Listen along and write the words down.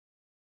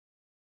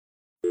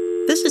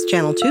This is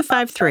Channel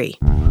 253.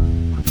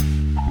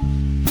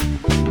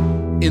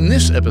 In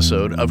this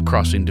episode of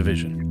Crossing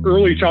Division.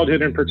 Early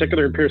childhood, in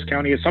particular in Pierce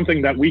County, is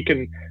something that we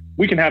can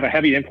have a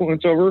heavy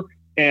influence over,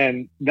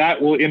 and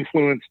that will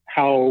influence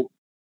how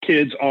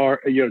kids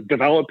are,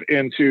 develop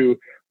into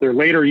their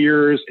later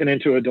years and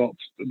into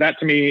adults. That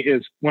to me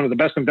is one of the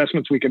best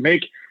investments we can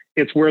make.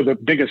 It's where the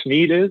biggest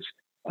need is.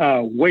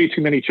 Way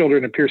too many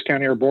children in Pierce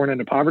County are born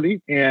into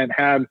poverty and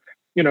have,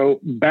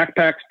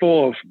 backpacks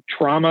full of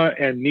trauma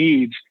and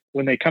needs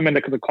when they come into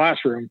the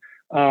classroom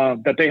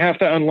that they have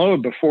to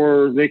unload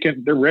before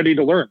they're ready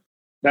to learn.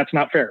 That's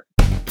not fair.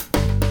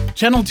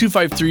 Channel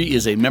 253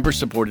 is a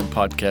member-supported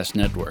podcast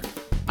network.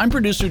 I'm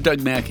producer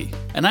Doug Mackey,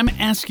 and I'm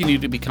asking you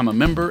to become a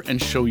member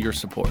and show your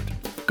support.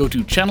 Go to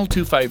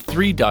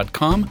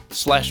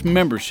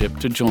channel253.com/membership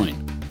to join.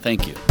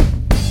 Thank you.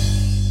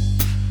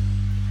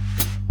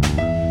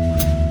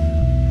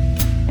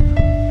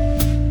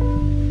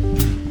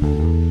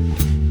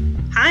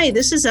 Hi,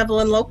 this is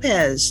Evelyn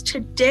Lopez.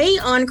 Today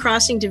on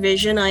Crossing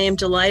Division, I am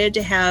delighted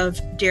to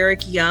have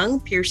Derek Young,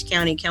 Pierce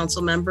County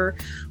Council member,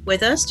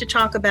 with us to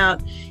talk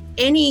about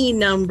any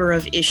number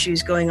of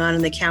issues going on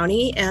in the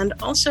county and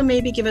also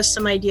maybe give us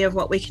some idea of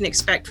what we can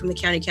expect from the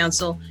County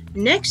Council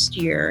next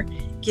year,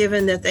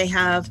 given that they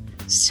have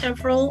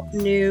several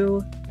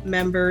new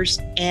members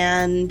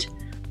and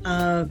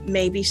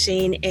maybe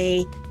seeing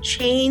a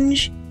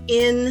change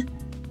in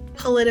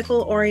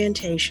political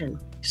orientation.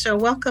 So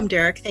welcome,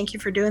 Derek. Thank you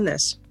for doing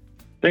this.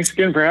 Thanks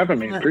again for having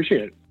me.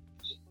 Appreciate it.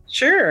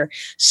 Sure.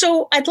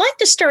 So I'd like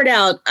to start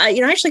out, I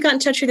actually got in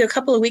touch with you a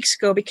couple of weeks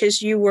ago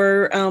because you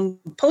were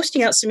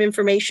posting out some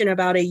information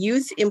about a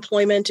youth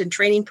employment and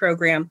training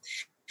program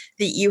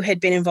that you had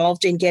been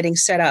involved in getting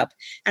set up.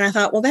 And I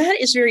thought, well, that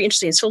is very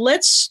interesting. So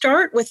let's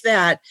start with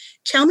that.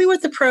 Tell me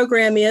what the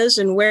program is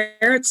and where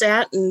it's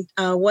at and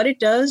what it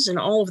does and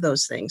all of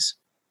those things.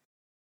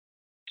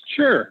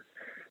 Sure.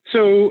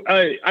 So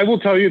I will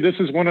tell you, this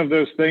is one of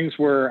those things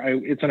where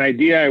it's an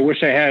idea I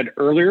wish I had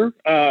earlier,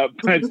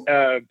 but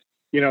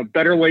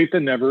better late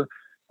than never.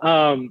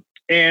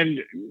 And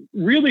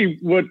really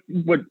what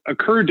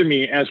occurred to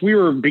me as we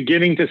were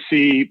beginning to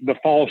see the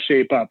fall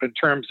shape up in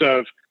terms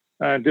of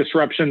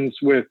disruptions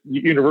with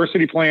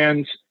university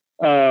plans,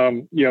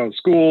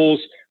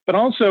 schools, but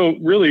also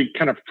really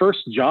kind of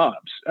first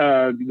jobs.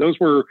 Those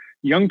were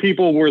young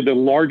people were the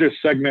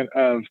largest segment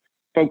of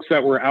folks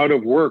that were out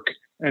of work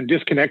and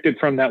disconnected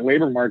from that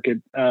labor market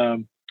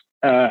out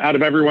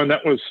of everyone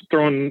that was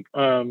thrown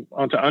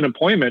onto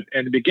unemployment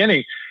in the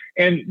beginning.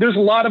 And there's a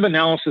lot of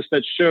analysis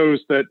that shows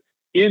that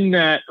in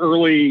that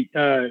early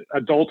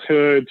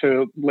adulthood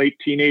to late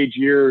teenage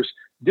years,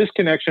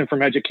 disconnection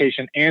from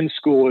education and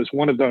school is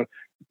one of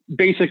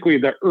basically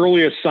the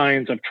earliest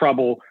signs of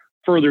trouble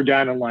further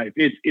down in life.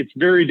 It's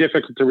very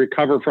difficult to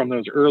recover from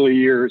those early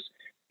years.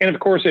 And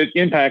of course, it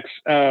impacts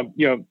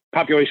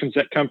populations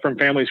that come from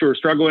families who are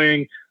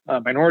struggling,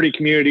 minority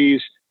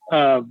communities,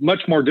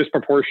 much more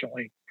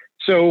disproportionately.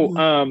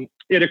 So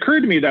it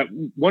occurred to me that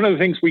one of the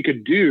things we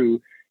could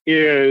do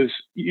is,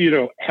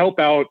 help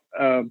out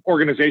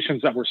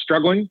organizations that were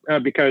struggling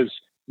because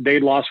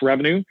they'd lost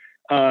revenue.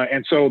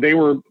 And so they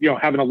were,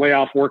 having a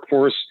layoff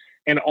workforce,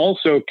 and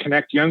also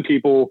connect young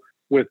people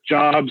with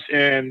jobs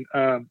and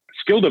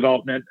skill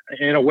development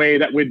in a way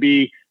that would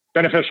be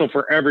beneficial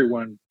for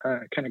everyone,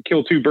 kind of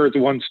kill two birds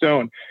with one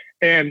stone.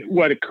 And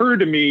what occurred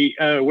to me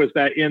was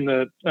that in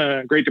the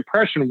Great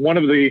Depression, one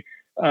of the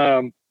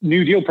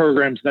New Deal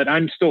programs that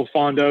I'm still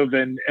fond of,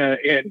 and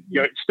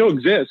it still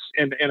exists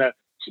in a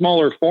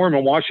smaller form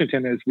in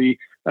Washington, is the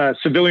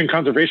Civilian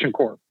Conservation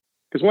Corps.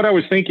 Because what I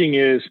was thinking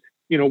is,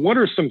 what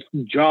are some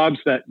jobs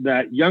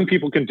that young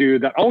people can do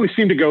that always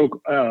seem to go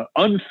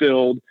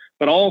unfilled,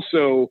 but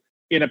also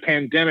in a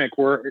pandemic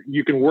where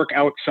you can work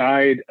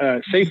outside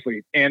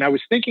safely. And I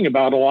was thinking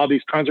about a lot of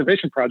these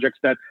conservation projects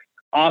that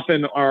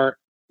often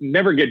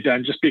never get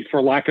done just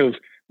for lack of,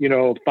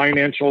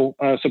 financial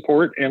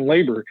support and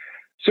labor.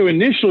 So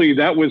initially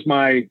that was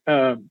my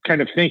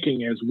kind of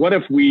thinking is, what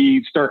if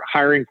we start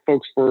hiring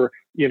folks for,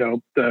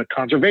 the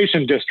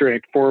conservation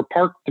district, for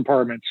park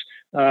departments,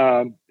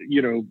 any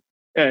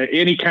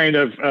kind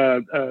of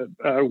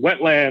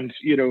wetlands,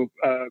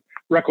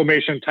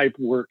 reclamation type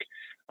work.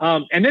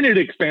 And then it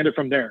expanded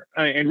from there.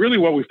 And really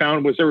what we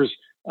found was there was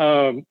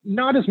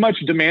not as much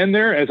demand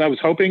there as I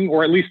was hoping,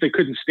 or at least they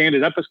couldn't stand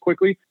it up as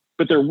quickly.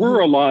 But there was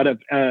a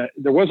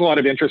lot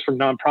of interest from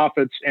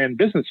nonprofits and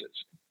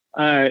businesses.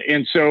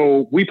 And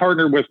so we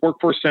partnered with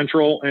Workforce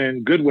Central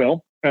and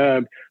Goodwill,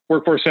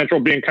 Workforce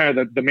Central being kind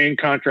of the main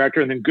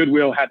contractor, and then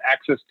Goodwill had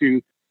access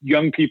to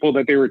young people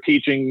that they were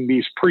teaching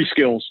these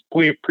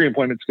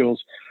pre-employment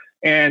skills.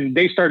 And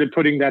they started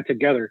putting that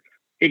together.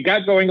 It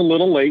got going a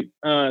little late.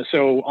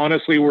 So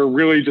honestly, we're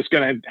really just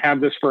going to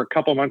have this for a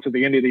couple months at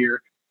the end of the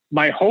year.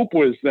 My hope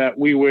was that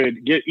we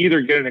would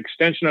either get an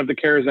extension of the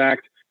CARES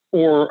Act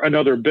or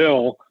another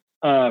bill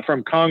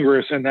from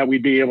Congress, and that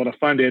we'd be able to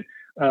fund it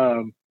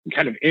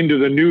kind of into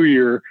the new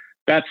year.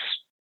 That's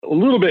a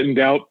little bit in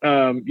doubt,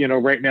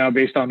 right now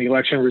based on the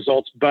election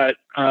results. But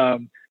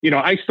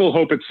I still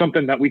hope it's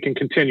something that we can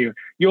continue.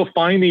 You'll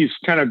find these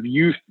kind of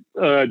youth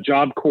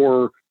Job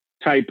Corps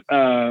type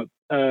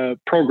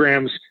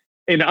programs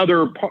in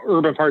other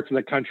urban parts of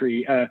the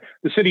country.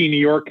 The city of New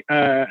York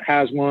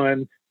has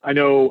one. I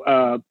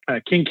know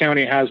King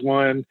County has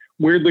one.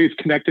 Weirdly, it's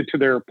connected to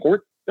their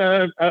port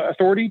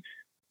authority.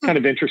 Kind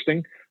of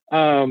interesting.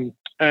 And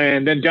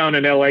then down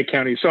in LA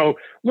County. So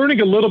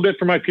learning a little bit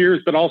from my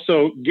peers, but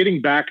also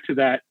getting back to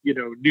that,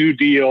 New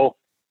Deal.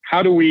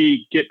 How do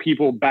we get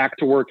people back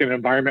to work in an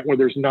environment where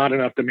there's not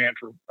enough demand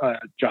for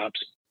jobs?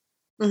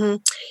 Mm-hmm.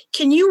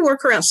 Can you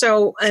work around?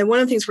 So one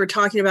of the things we're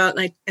talking about,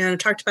 and I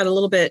talked about a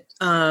little bit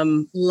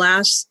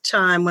last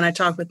time when I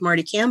talked with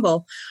Marty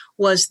Campbell,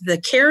 was the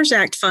CARES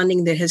Act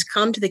funding that has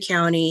come to the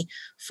county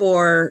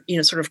for,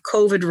 sort of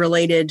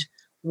COVID-related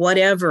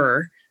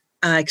whatever,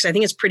 because I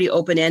think it's pretty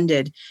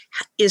open-ended,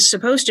 is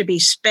supposed to be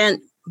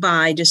spent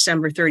by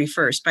December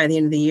 31st, by the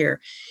end of the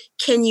year.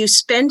 Can you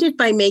spend it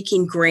by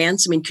making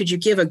grants? I mean, could you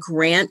give a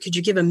grant? Could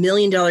you give $1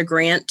 million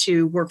grant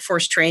to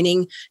workforce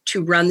training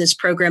to run this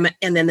program,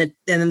 and then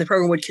the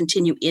program would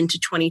continue into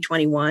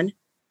 2021?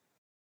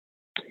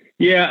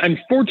 Yeah,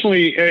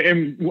 unfortunately,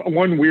 and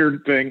one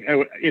weird thing,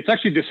 it's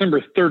actually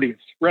December 30th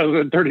rather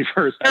than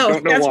 31st. I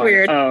don't know that's why.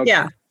 Weird.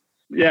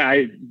 Yeah,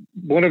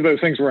 one of those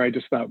things where I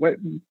just thought,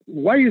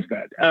 why is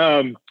that?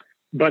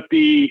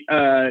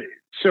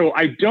 So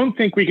I don't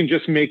think we can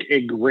just make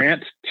a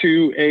grant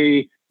to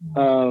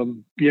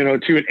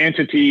to an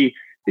entity.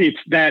 It's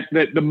that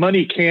the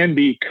money can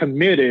be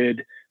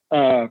committed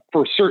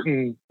for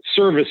certain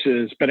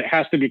services, but it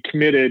has to be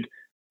committed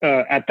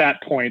at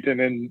that point. And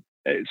then,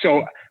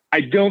 so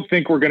I don't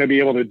think we're going to be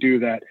able to do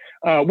that.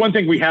 One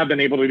thing we have been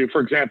able to do,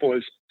 for example,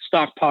 is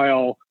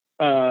stockpile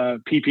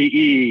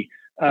PPE.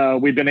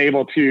 We've been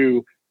able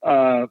to,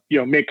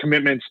 make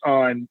commitments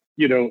on,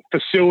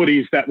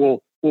 facilities that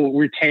will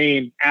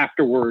retain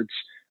afterwards,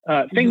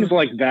 things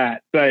like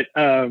that. But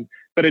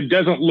it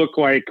doesn't look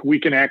like we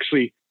can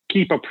actually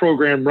keep a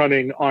program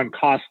running on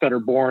costs that are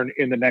borne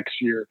in the next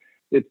year.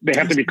 They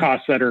have to be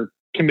costs that are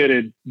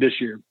committed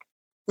this year.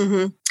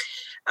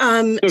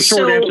 Mm-hmm. So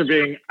short answer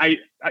being,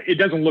 it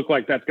doesn't look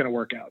like that's going to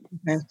work out.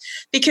 Okay.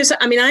 Because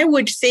I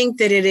would think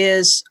that it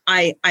is.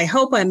 I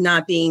hope I'm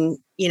not being,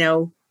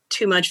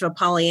 too much of a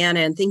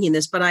Pollyanna and thinking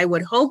this, but I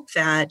would hope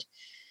that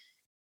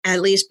at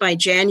least by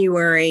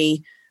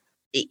January,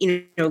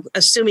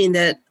 assuming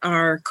that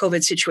our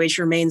COVID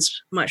situation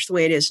remains much the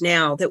way it is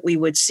now, that we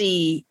would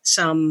see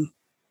some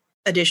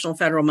additional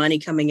federal money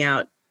coming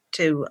out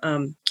to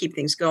keep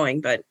things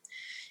going. But,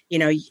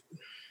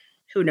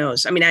 who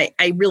knows? I mean, I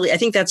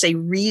think that's a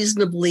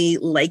reasonably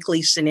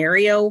likely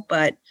scenario,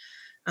 but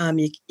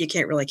you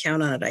can't really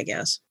count on it, I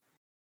guess.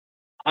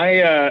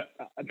 I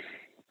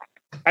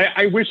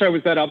wish I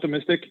was that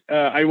optimistic.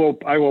 I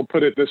will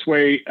put it this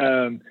way.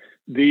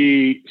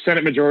 The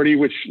Senate majority,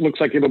 which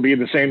looks like it'll be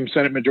the same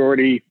Senate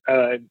majority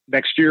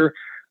next year,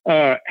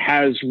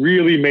 has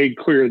really made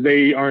clear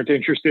they aren't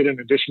interested in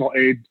additional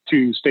aid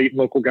to state and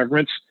local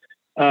governments.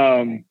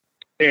 And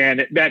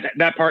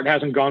that part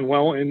hasn't gone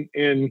well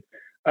in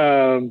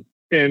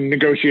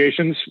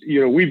negotiations.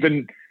 We've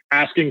been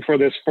asking for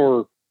this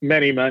for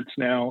many months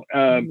now.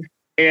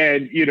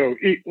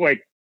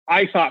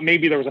 I thought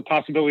maybe there was a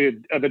possibility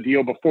of a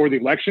deal before the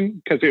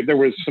election because there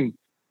was some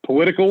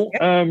political,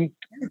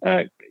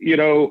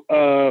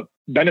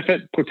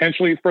 benefit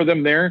potentially for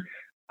them there.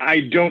 I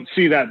don't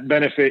see that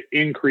benefit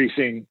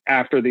increasing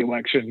after the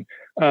election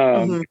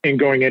and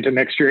going into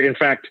next year. In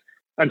fact,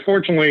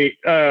 unfortunately,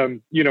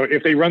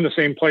 if they run the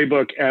same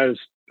playbook as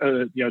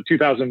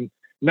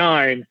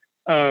 2009,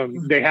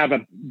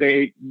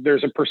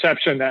 there's a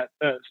perception that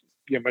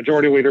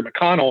Majority Leader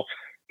McConnell,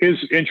 his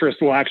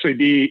interest will actually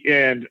be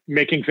in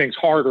making things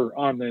harder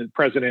on the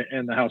president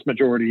and the House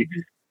majority.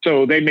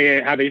 So they may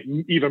have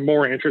even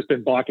more interest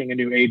in blocking a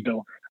new aid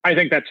bill. I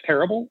think that's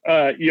terrible.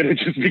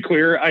 Just to be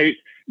clear,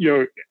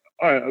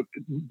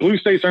 blue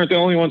states aren't the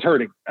only ones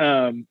hurting.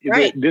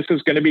 Right. This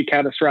is going to be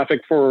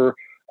catastrophic for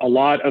a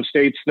lot of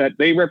states that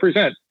they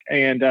represent.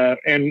 And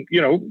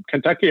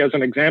Kentucky, as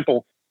an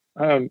example,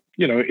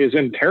 is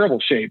in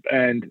terrible shape.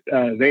 And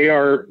they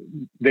are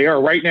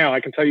right now, I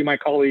can tell you my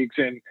colleagues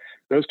in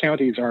those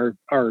counties are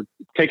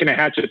taking a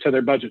hatchet to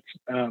their budgets.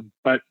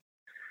 But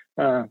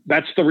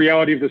that's the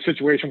reality of the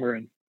situation we're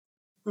in.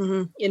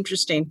 Mm-hmm.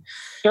 Interesting.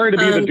 Sorry to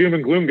be the doom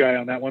and gloom guy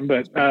on that one,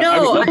 but I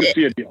would love to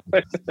see a deal.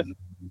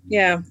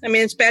 Yeah. I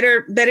mean, it's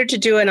better to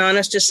do an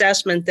honest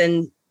assessment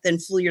than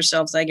fool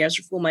yourselves, I guess,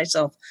 or fool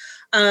myself.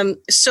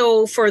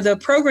 So for the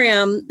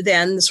program,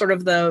 then sort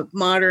of the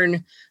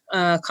modern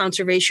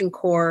Conservation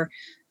Corps,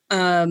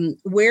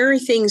 where are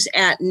things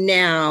at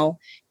now?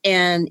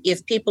 And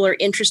if people are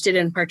interested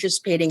in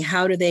participating,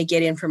 how do they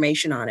get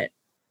information on it?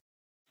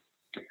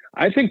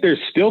 I think there's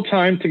still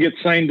time to get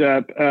signed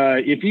up.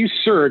 If you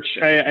search,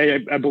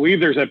 I believe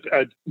there's a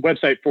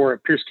website for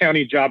it, Pierce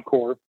County Job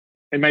Corps.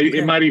 It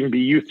might even be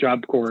Youth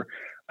Job Corps.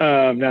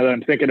 Now that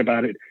I'm thinking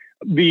about it,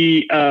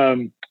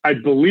 I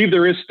believe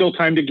there is still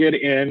time to get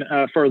in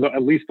for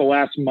at least the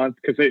last month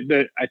because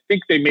I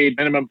think they made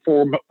minimum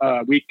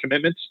 4-week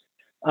commitments.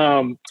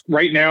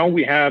 Right now,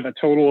 we have a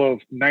total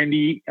of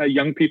 90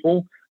 young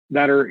people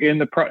that are in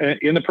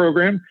the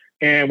program,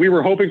 and we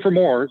were hoping for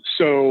more.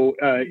 So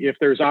if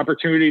there's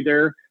opportunity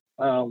there,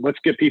 let's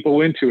get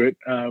people into it.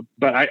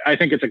 But I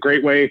think it's a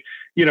great way.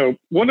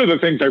 One of the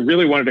things I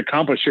really wanted to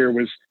accomplish here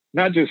was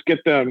not just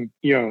get them,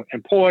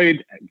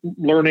 employed,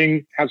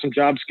 learning, have some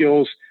job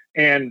skills,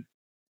 and,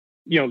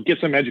 get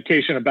some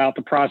education about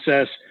the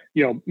process,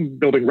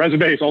 building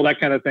resumes, all that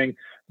kind of thing,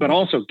 but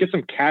also get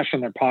some cash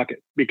in their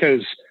pocket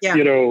because,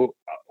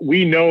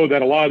 we know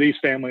that a lot of these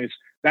families,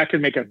 that can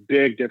make a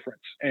big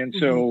difference. And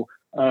so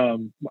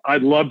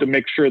I'd love to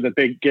make sure that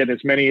they get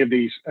as many of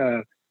these,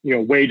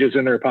 wages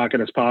in their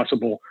pocket as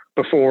possible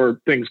before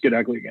things get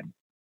ugly again.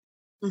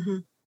 Mm-hmm.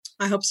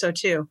 I hope so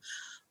too.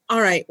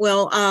 All right.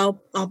 Well,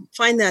 I'll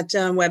find that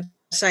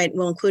website.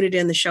 We'll include it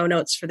in the show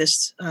notes for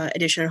this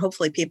edition, and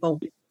hopefully people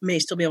may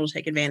still be able to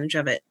take advantage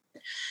of it.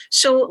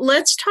 So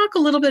let's talk a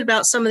little bit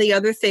about some of the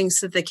other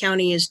things that the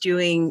county is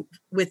doing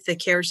with the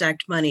CARES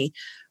Act money.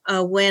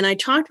 When I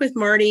talked with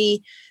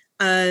Marty,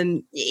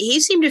 he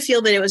seemed to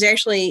feel that it was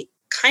actually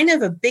kind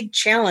of a big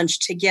challenge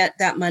to get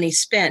that money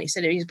spent. He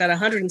said it was about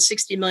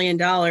 $160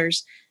 million,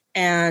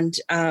 and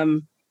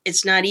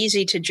it's not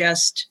easy to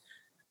just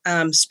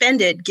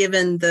spend it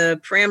given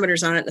the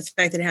parameters on it and the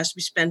fact that it has to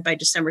be spent by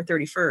December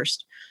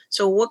 31st.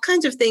 So what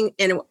kinds of things,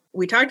 and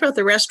we talked about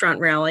the restaurant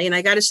rally, and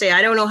I got to say,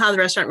 I don't know how the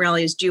restaurant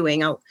rally is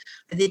doing. I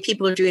think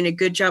people are doing a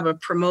good job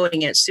of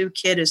promoting it. Sue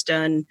Kidd has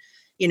done,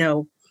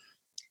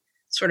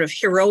 sort of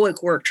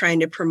heroic work trying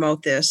to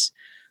promote this.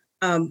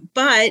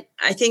 But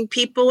I think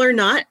people are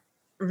not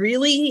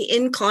really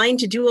inclined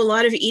to do a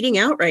lot of eating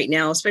out right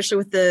now, especially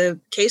with the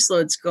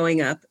caseloads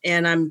going up.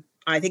 And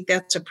I think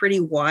that's a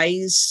pretty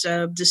wise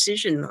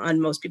decision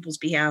on most people's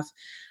behalf.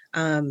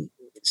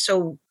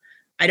 So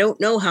I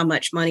don't know how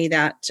much money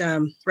that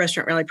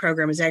restaurant rally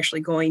program is actually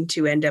going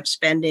to end up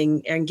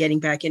spending and getting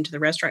back into the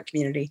restaurant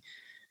community.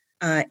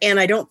 And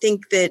I don't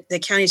think that the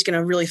county is going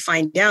to really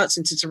find out,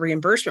 since it's a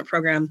reimbursement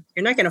program.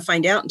 You're not going to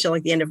find out until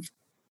like the end of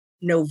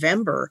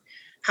November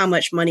how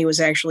much money was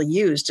actually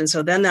used. And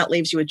so then that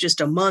leaves you with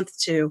just a month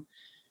to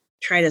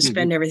try to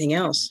spend everything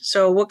else.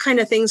 So what kind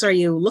of things are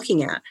you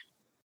looking at?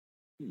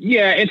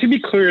 Yeah. And to be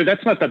clear,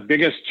 that's not the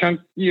biggest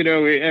chunk,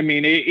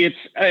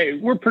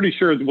 we're pretty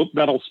sure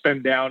that'll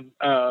spend down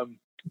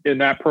in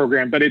that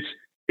program, but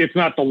it's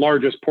not the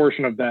largest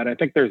portion of that. I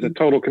think there's a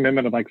total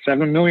commitment of like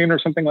 7 million or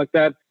something like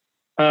that,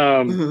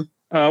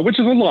 which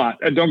is a lot.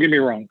 Don't get me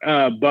wrong.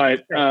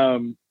 But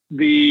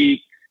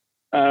the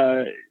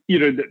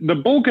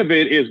bulk of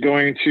it is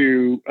going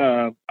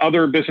to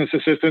other business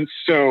assistance.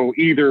 So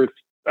either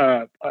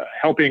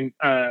helping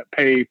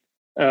pay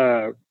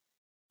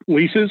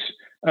leases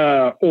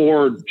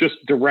or just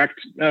direct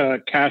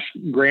cash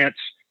grants.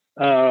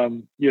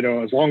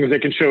 As long as they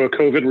can show a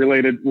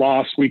COVID-related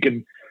loss, we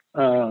can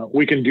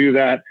do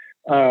that.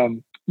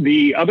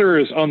 The other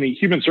is on the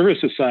human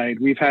services side.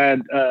 We've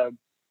had a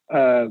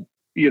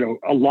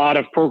lot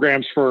of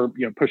programs for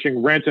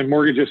pushing rent and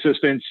mortgage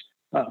assistance,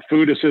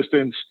 food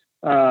assistance,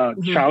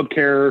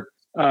 childcare.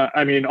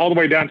 All the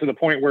way down to the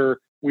point where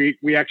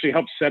we actually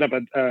helped set up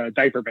a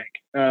diaper bank.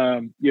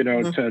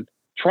 To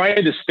try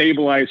to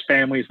stabilize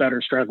families that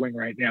are struggling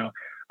right now.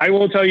 I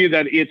will tell you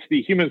that it's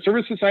the human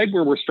services side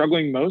where we're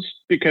struggling most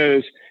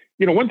because,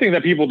 one thing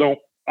that people don't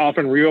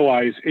often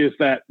realize is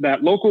that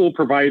local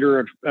provider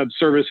of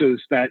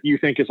services that you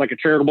think is like a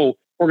charitable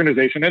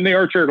organization, and they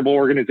are a charitable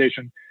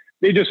organization,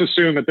 they just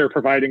assume that they're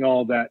providing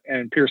all of that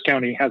and Pierce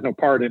County has no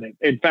part in it.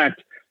 In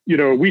fact,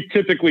 we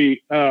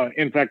typically,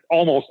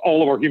 almost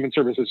all of our human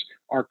services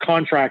are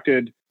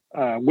contracted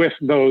with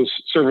those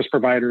service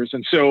providers.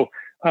 And so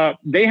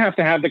they have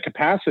to have the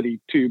capacity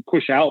to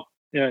push out,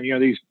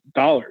 these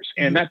dollars.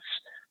 And that's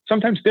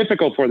sometimes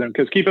difficult for them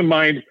because keep in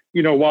mind,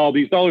 while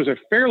these dollars are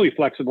fairly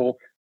flexible,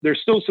 there's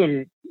still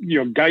some,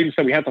 guidance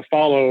that we have to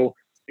follow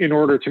in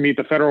order to meet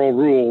the federal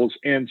rules.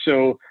 And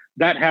so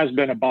that has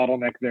been a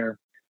bottleneck there.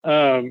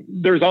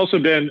 There's also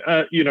been,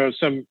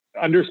 some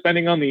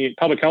underspending on the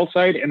public health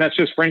side. And that's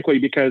just frankly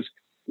because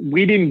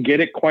we didn't get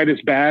it quite as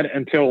bad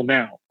until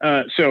now.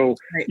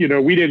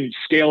 We didn't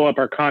scale up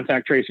our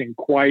contact tracing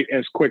quite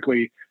as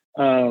quickly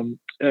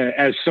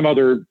as some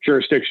other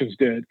jurisdictions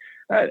did.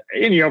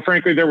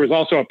 Frankly, there was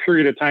also a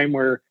period of time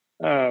where,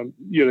 the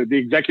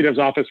executive's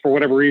office, for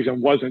whatever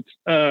reason, wasn't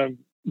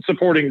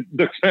supporting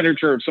the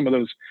expenditure of some of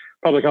those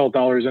public health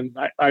dollars. And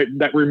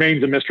that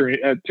remains a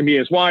mystery to me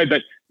as why,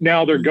 but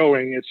now they're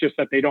going. It's just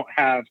that they don't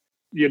have,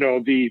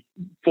 the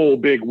full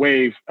big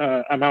wave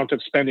amount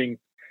of spending.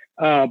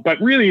 But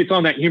really, it's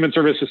on that human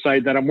services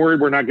side that I'm worried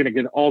we're not going to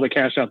get all the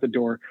cash out the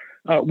door.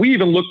 We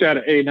even looked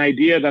at an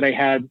idea that I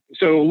had.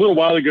 So a little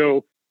while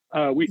ago,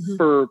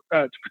 to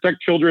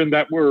protect children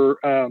that were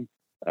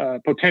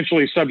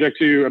potentially subject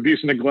to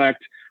abuse and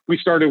neglect, we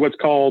started what's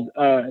called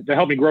the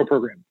Help Me Grow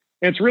program.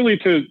 And it's really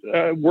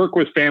to work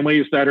with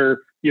families that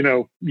are,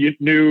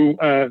 new,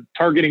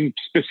 targeting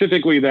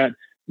specifically that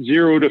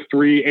 0 to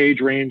 3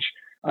 age range.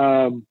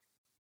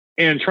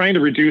 and trying to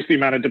reduce the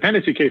amount of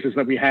dependency cases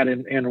that we had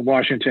in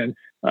Washington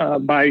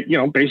by,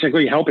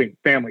 basically helping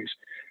families.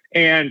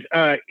 And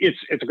it's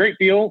a great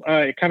deal.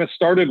 It kind of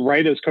started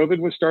right as COVID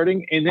was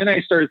starting. And then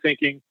I started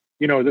thinking,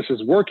 this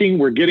is working.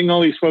 We're getting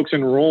all these folks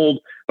enrolled,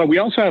 but we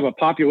also have a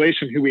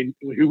population who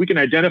we can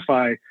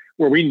identify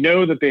where we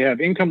know that they have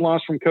income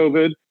loss from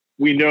COVID.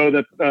 We know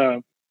that,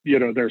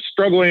 they're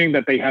struggling,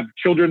 that they have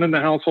children in the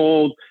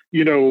household.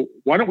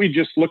 Why don't we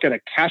just look at a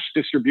cash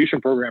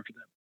distribution program for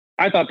them?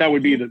 I thought that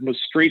would be the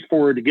most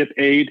straightforward to get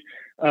aid.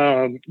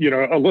 A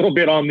little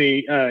bit on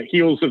the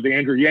heels of the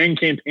Andrew Yang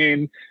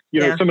campaign,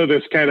 some of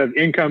this kind of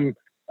income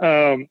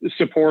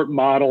support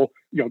model,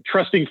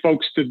 trusting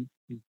folks to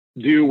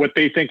do what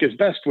they think is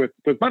best with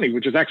money,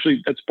 which is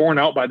actually, that's borne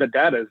out by the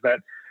data, is that,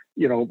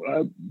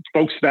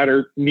 folks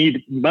that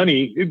need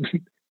money,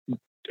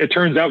 it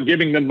turns out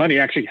giving them money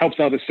actually helps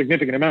out a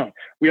significant amount.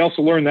 We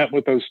also learned that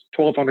with those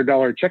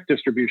 $1,200 check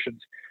distributions.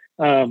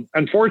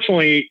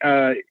 Unfortunately,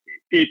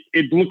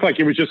 it looked like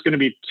it was just going to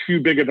be too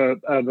big of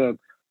a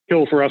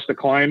hill for us to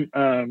climb,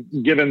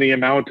 given the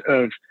amount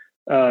of,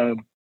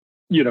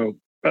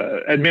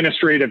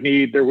 administrative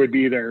need there would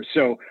be there.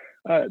 So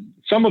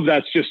some of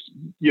that's just,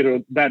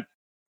 that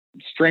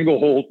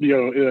stranglehold,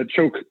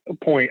 choke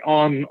point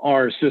on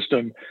our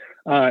system.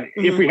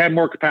 If we had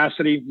more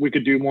capacity, we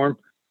could do more.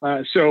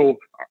 So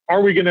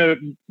are we going to,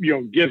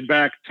 give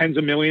back tens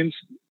of millions?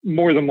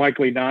 More than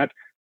likely not.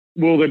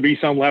 Will there be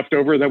some left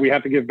over that we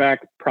have to give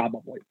back?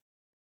 Probably.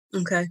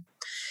 Okay.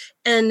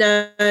 And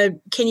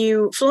can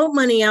you float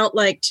money out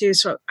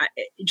just off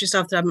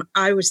the top,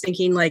 I was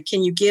thinking,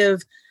 can you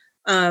give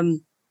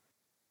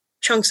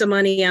chunks of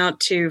money out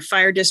to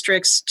fire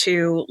districts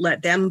to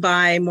let them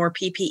buy more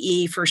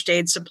PPE, first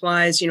aid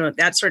supplies?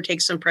 That sort of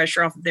takes some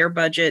pressure off of their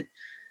budget.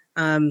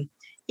 I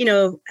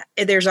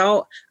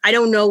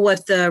don't know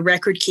what the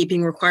record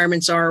keeping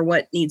requirements are,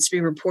 what needs to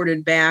be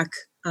reported back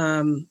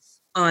on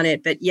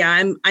it. But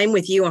yeah, I'm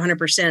with you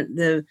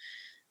 100%.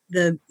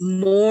 The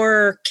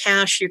more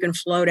cash you can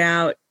float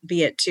out,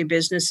 be it to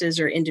businesses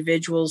or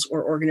individuals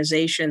or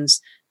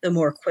organizations, the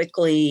more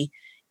quickly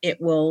it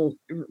will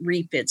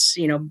reap its,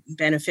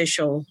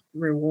 beneficial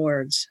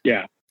rewards.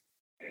 Yeah.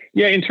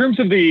 Yeah. In terms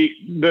of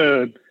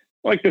the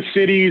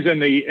cities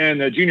and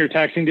the junior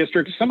taxing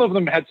districts, some of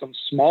them had some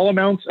small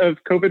amounts of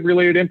COVID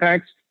related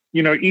impacts,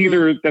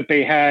 either that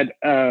they had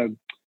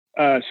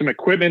some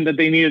equipment that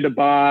they needed to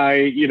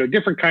buy,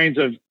 different kinds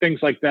of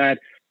things like that.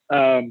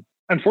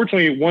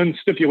 Unfortunately, one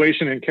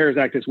stipulation in CARES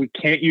Act is we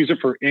can't use it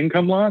for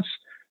income loss.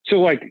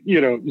 So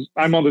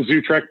I'm on the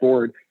Zoo Trek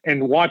board,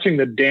 and watching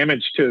the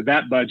damage to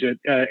that budget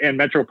and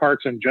Metro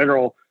Parks in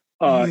general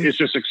is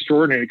just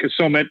extraordinary, because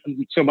so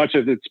much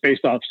of it's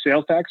based off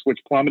sales tax, which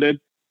plummeted,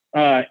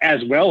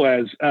 as well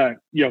as,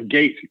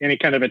 gate, any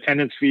kind of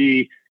attendance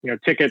fee,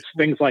 tickets,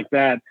 things like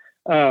that.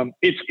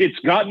 It's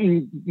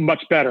gotten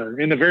much better.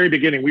 In the very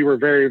beginning, we were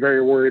very,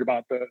 very worried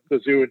about the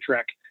Zoo and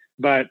Trek,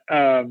 but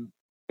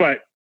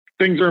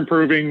things are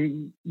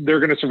improving.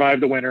 They're going to survive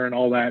the winter and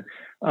all that.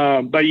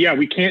 But yeah,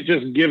 we can't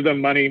just give them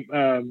money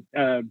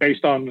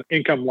based on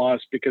income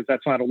loss, because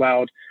that's not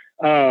allowed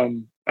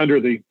under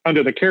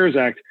the CARES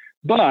Act.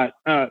 But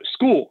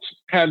schools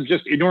have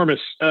just enormous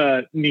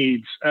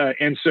needs,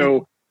 and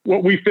so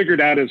what we figured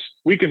out is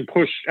we can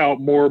push out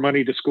more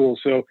money to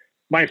schools. So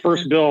my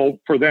first bill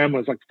for them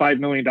was like $5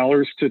 million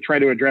to try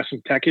to address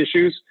some tech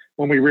issues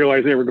when we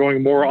realized they were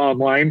going more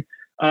online.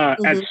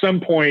 At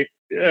some point,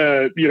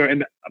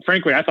 and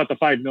frankly, I thought the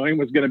 $5 million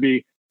was going to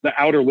be the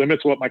outer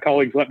limits of what my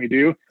colleagues let me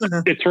do.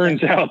 It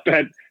turns out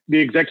that the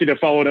executive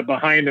followed up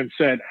behind and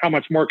said, how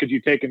much more could you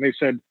take? And they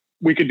said,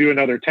 we could do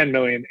another 10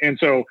 million. And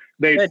so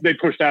they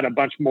pushed out a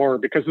bunch more,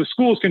 because the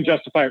schools can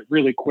justify it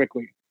really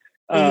quickly.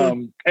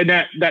 And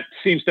that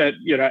seems that,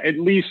 at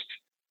least,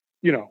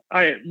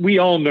 we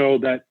all know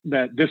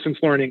that distance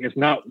learning is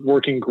not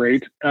working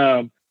great.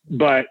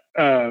 But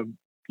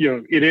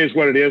it is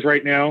what it is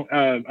right now.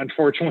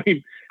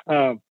 Unfortunately,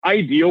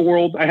 ideal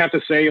world, I have to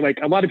say,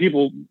 a lot of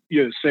people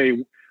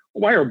say,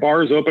 why are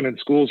bars open and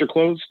schools are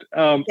closed?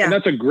 And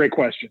that's a great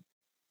question.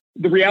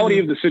 The reality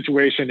of the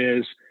situation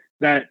is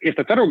that if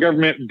the federal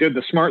government did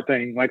the smart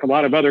thing, like a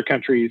lot of other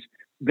countries,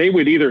 they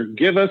would either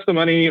give us the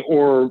money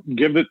or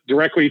give it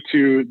directly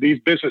to these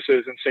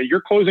businesses and say,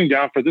 you're closing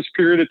down for this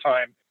period of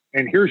time,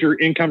 and here's your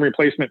income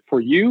replacement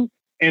for you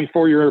and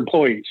for your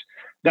employees.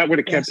 That would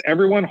have kept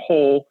everyone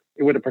whole.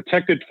 It would have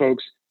protected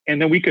folks.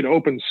 And then we could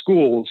open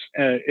schools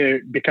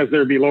because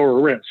there'd be lower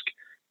risk.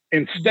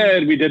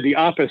 Instead, we did the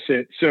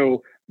opposite.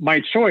 So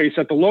my choice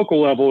at the local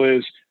level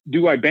is,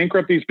 do I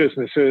bankrupt these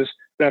businesses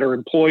that are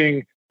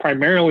employing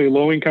primarily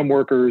low-income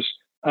workers,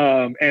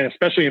 and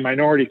especially in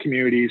minority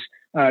communities,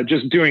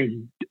 just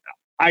doing,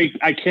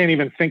 I can't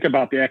even think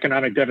about the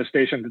economic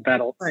devastation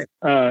that'll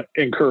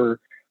incur.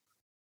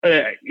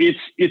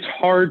 It's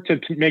hard to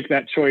make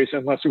that choice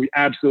unless we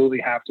absolutely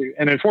have to.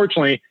 And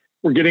unfortunately,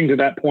 we're getting to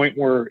that point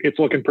where it's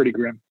looking pretty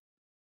grim.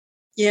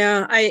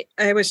 Yeah,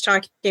 I was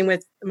talking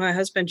with my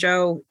husband,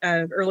 Joe,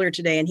 earlier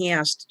today, and he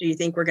asked, do you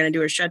think we're going to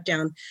do a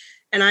shutdown?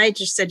 And I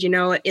just said,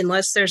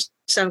 unless there's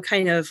some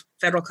kind of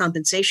federal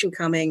compensation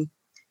coming,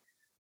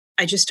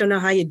 I just don't know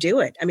how you do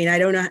it. I mean, I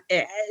don't know.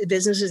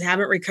 Businesses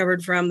haven't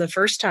recovered from the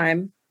first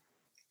time.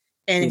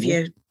 And if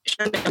you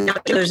shut them down,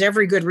 there's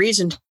every good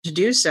reason to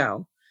do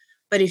so.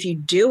 But if you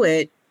do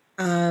it,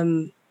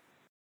 they're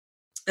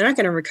not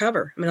going to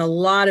recover. I mean, a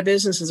lot of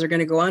businesses are going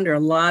to go under.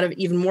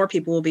 Even more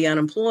people will be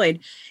unemployed.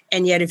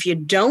 And yet, if you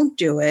don't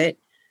do it,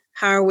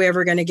 how are we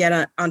ever going to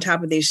get on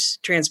top of these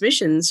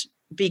transmissions?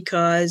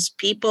 Because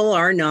people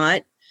are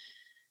not,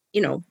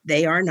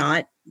 they are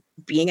not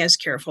being as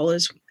careful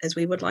as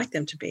we would like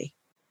them to be.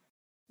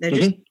 They're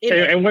just,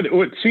 And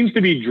what seems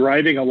to be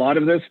driving a lot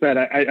of this that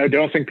I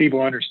don't think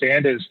people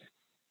understand is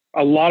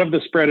a lot of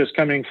the spread is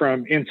coming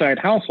from inside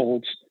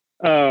households.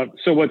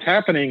 So what's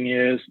happening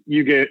is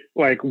you get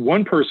like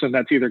one person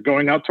that's either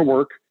going out to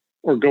work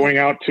or going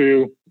out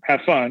to have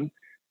fun,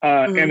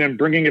 and then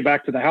bringing it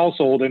back to the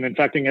household and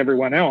infecting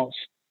everyone else.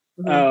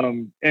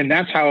 And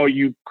that's how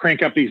you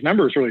crank up these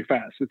numbers really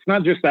fast. It's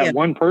not just that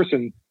one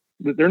person.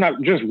 They're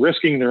not just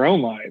risking their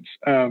own lives.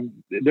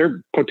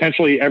 They're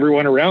potentially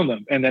everyone around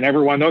them. And then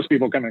those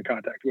people come in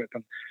contact with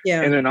them.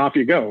 And then off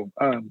you go.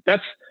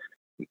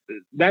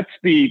 That's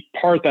the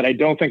part that I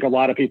don't think a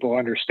lot of people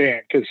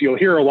understand, because you'll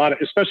hear a lot of,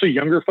 especially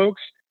younger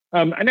folks.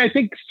 And I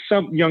think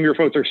some younger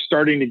folks are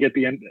starting to get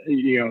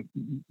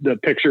the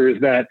picture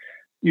is that,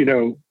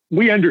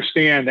 we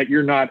understand that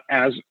you're not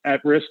as at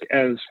risk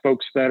as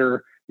folks that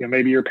are,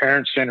 maybe your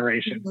parents'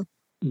 generation.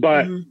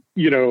 But, do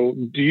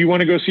you want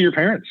to go see your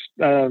parents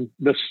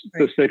this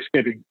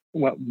Thanksgiving?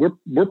 Well,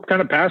 we're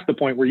kind of past the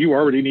point where you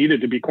already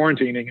needed to be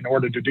quarantining in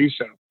order to do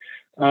so.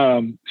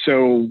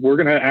 So we're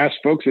going to ask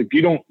folks, if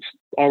you don't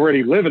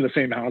already live in the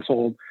same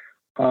household,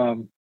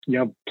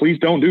 please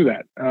don't do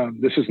that.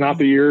 This is not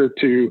the year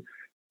to,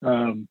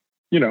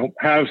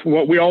 have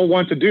what we all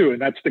want to do,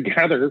 and that's to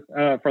gather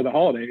for the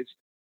holidays.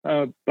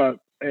 But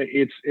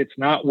it's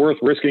not worth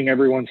risking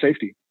everyone's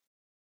safety.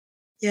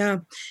 Yeah.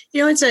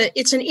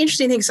 It's an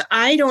interesting thing. So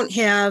I don't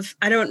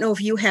know if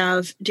you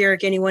have,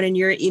 Derek, anyone in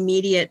your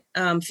immediate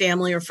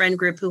family or friend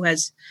group who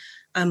has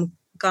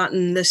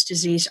gotten this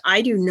disease.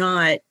 I do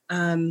not,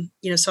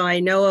 so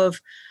I know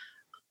of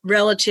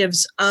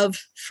relatives of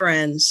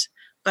friends,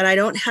 but I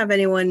don't have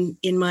anyone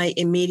in my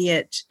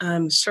immediate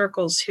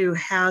circles who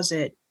has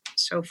it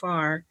so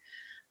far.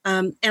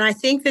 And I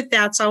think that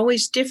that's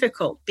always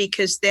difficult,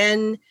 because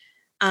then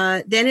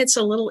it's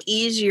a little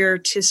easier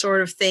to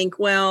sort of think,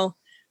 well,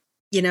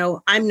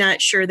 I'm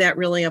not sure that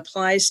really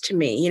applies to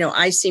me.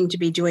 I seem to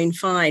be doing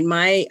fine.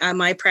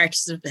 My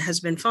practice has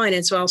been fine.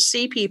 And so I'll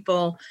see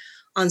people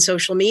on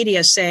social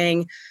media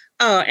saying,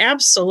 oh,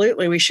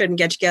 absolutely, we shouldn't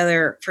get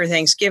together for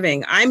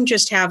Thanksgiving. I'm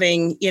just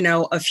having,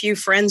 a few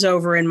friends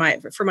over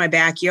for my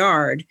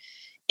backyard,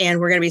 and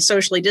we're going to be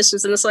socially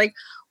distanced. And it's like,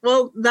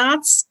 well,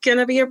 that's going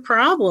to be a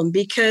problem,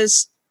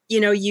 because,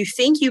 you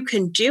think you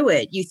can do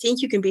it. You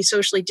think you can be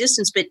socially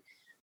distanced, but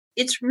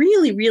it's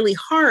really, really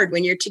hard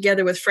when you're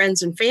together with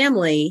friends and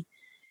family.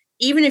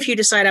 Even if you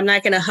decide I'm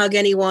not going to hug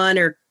anyone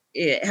or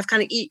have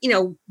kind of,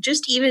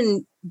 just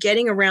even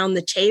getting around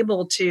the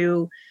table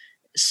to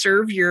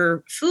serve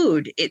your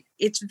food,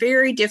 it's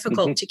very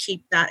difficult to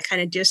keep that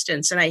kind of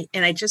distance. And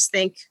I just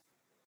think,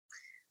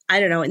 I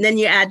don't know. And then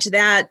you add to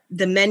that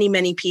the many,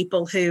 many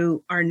people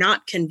who are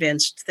not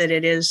convinced that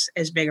it is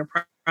as big a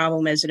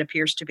problem as it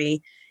appears to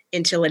be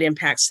until it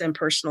impacts them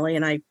personally.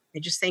 And I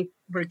just think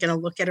we're going to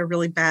look at a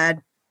really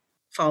bad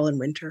fall and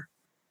winter.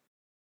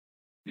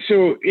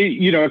 So,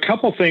 a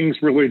couple things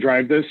really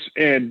drive this.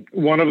 And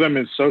one of them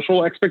is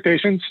social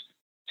expectations.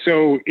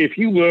 So if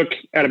you look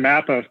at a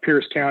map of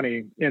Pierce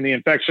County and the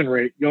infection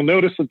rate, you'll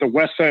notice that the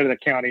west side of the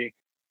county,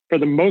 for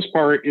the most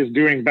part, is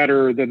doing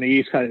better than the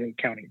east side of the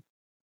county.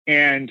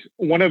 And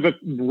one of the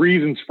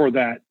reasons for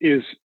that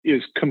is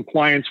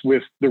compliance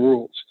with the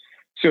rules.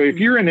 So if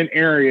you're in an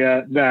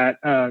area that,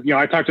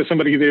 I talked to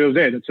somebody the other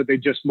day that said they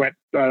just went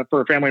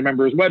for a family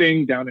member's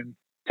wedding down in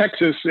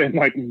Texas, and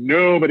like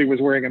nobody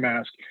was wearing a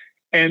mask.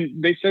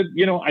 And they said,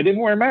 I didn't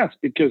wear a mask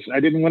because I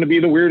didn't want to be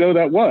the weirdo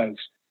that was.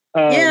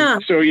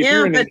 So if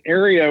you're in an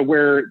area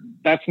where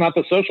that's not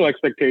the social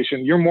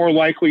expectation, you're more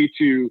likely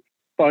to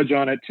fudge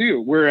on it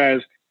too.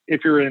 Whereas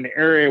if you're in an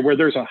area where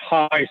there's a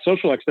high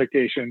social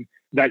expectation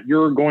that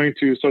you're going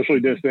to socially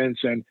distance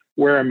and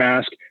wear a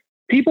mask,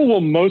 people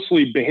will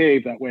mostly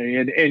behave that way.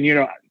 And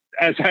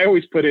as I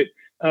always put it,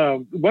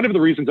 one of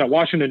the reasons that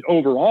Washington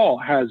overall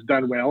has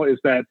done well is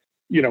that,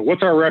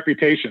 what's our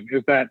reputation?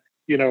 Is that,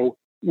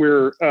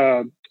 we're,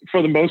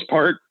 for the most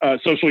part,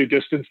 socially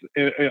distanced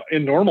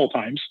in normal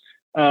times.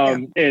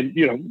 And,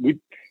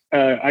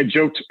 I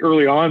joked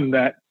early on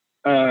that,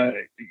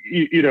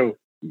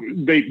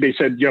 they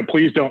said,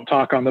 please don't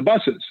talk on the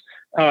buses.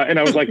 And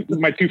I was like,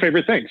 my two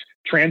favorite things,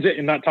 transit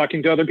and not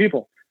talking to other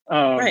people.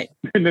 Right.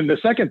 And then the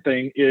second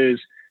thing is,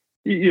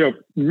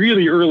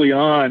 really early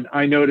on,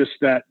 I noticed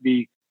that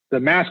the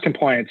mask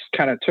compliance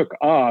kind of took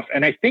off.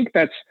 And I think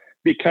that's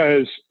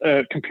because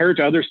compared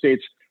to other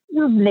states,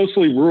 we're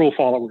mostly rule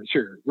followers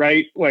here,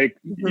 right? Like,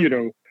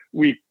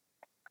 we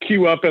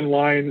queue up in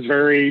lines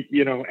very,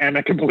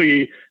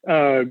 amicably.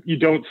 You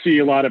don't see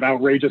a lot of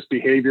outrageous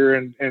behavior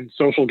and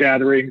social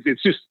gatherings.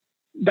 It's just,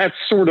 that's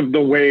sort of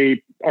the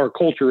way our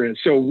culture is.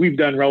 So we've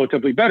done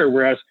relatively better.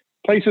 Whereas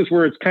places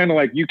where it's kind of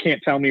like, you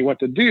can't tell me what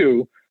to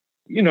do,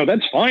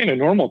 that's fine in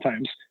normal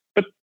times,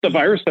 but the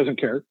virus doesn't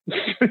care.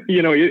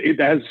 It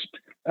has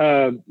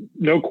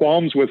no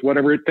qualms with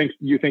whatever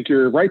you think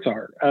your rights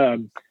are.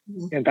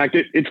 In fact,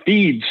 it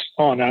feeds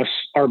on us,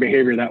 our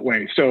behavior that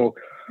way. So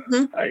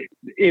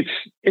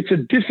it's a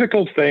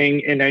difficult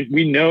thing. And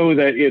we know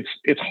that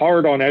it's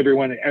hard on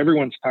everyone.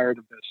 Everyone's tired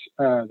of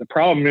this. The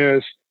problem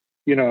is,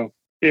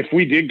 if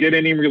we did get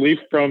any relief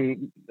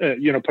from,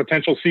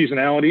 potential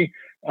seasonality,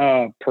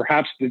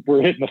 perhaps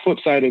we're hitting the flip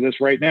side of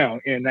this right now,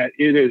 in that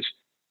it is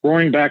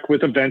roaring back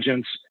with a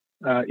vengeance.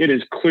 It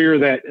is clear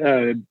that,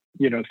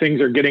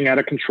 things are getting out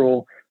of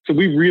control. So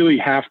we really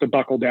have to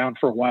buckle down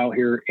for a while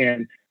here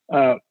and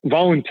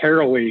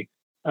voluntarily,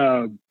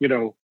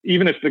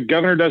 even if the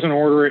governor doesn't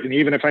order it, and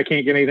even if I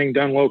can't get anything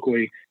done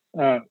locally,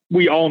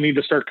 we all need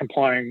to start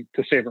complying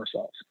to save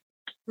ourselves.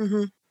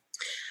 Mm-hmm.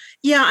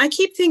 Yeah, I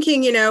keep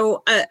thinking,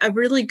 a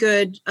really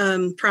good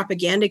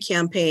propaganda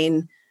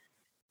campaign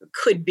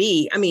could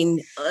be,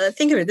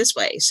 think of it this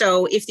way.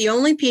 So if the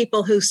only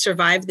people who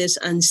survive this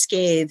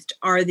unscathed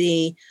are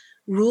the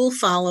rule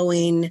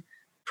following,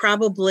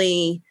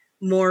 probably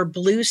more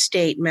blue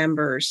state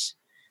members,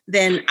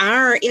 then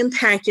our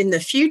impact in the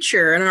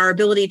future and our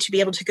ability to be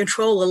able to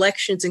control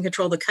elections and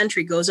control the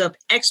country goes up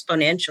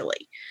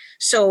exponentially.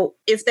 So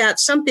if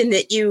that's something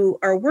that you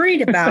are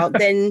worried about,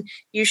 then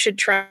you should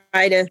try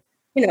to,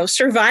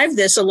 survive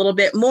this a little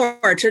bit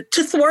more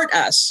to thwart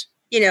us,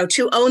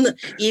 to own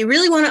you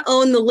really want to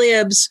own the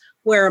libs,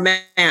 wear a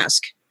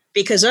mask,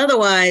 because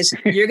otherwise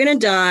you're going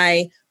to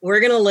die, we're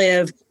going to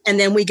live, and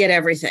then we get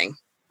everything.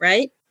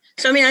 Right.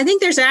 So, I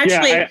think there's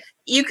actually,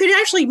 you could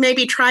actually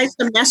maybe try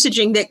some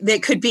messaging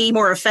that could be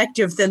more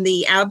effective than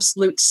the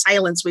absolute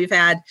silence we've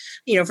had,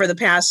 for the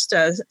past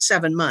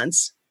 7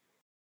 months.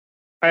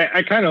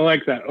 I kind of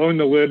like that. Own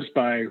the libs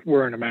by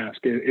wearing a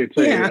mask. In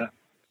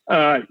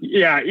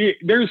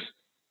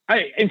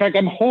fact,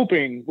 I'm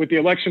hoping with the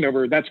election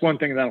over, that's one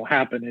thing that'll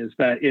happen, is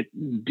that it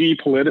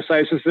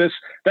depoliticizes this.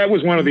 That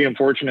was one of the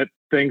unfortunate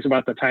things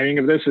about the timing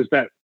of this, is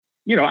that,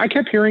 I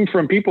kept hearing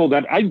from people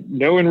that I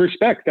know and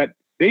respect that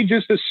they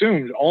just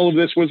assumed all of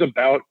this was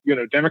about,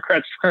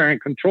 Democrats trying to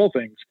control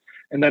things,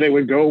 and that it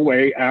would go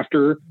away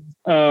after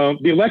the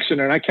election.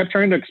 And I kept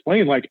trying to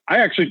explain,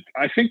 I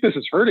think this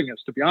is hurting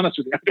us, to be honest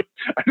with you.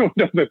 I don't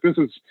know that this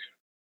is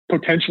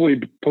potentially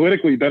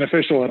politically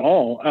beneficial at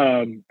all.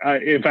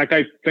 In fact,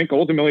 I think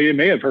ultimately it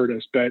may have hurt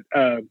us, but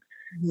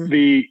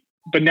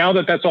but now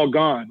that that's all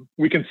gone,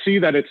 we can see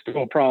that it's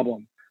still a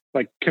problem.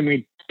 Can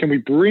we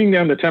bring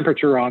down the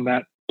temperature on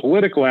that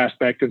political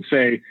aspect and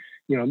say,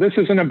 this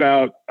isn't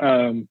about,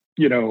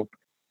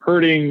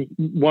 hurting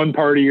one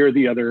party or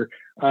the other.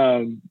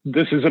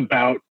 This is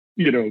about,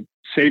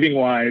 saving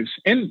lives,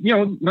 and,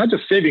 not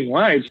just saving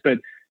lives, but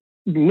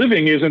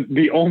living isn't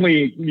the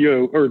only,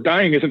 or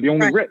dying isn't the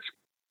only risk.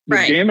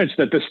 The damage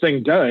that this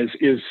thing does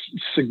is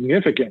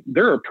significant.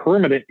 There are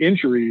permanent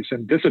injuries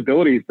and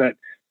disabilities that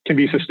can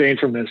be sustained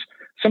from this.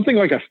 Something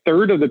like a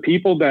third of the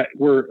people that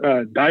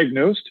were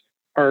diagnosed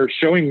are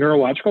showing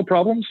neurological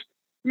problems.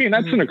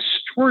 That's an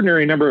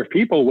extraordinary number of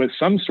people with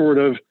some sort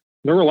of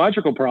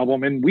neurological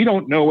problem, and we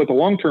don't know what the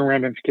long-term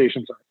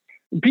ramifications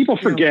are. People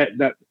forget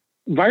that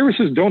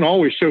viruses don't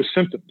always show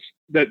symptoms.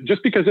 That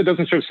just because it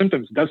doesn't show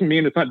symptoms doesn't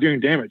mean it's not doing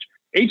damage.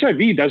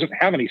 HIV doesn't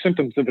have any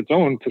symptoms of its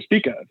own to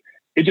speak of.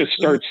 It just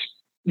starts,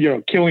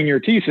 killing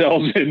your T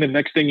cells, and the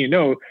next thing you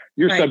know,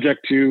 you're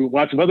subject to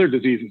lots of other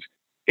diseases.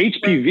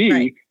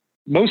 HPV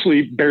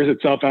mostly bears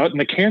itself out in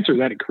the cancer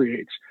that it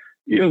creates.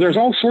 There's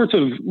all sorts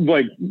of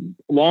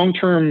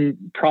long-term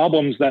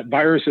problems that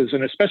viruses,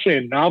 and especially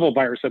a novel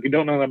virus that we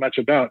don't know that much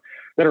about,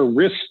 that are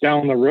risks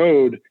down the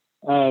road.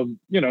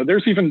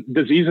 There's even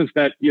diseases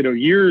that,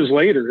 years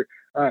later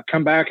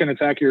come back and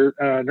attack your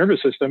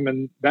nervous system,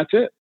 and that's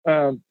it.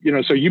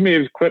 So you may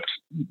have clipped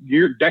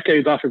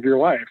decades off of your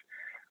life,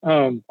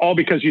 all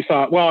because you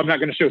thought, well, I'm not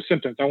going to show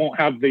symptoms. I won't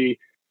have the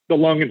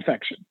lung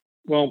infection.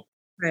 Well,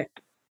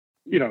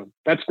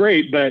 that's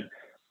great, but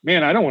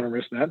man, I don't want to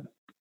risk that.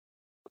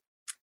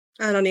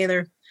 I don't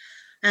either.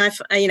 And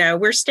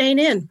we're staying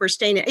in.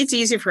 It's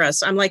easy for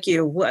us. I'm like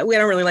you. I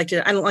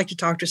don't like to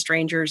talk to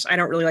strangers. I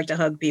don't really like to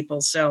hug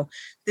people. So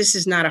this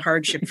is not a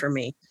hardship for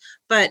me.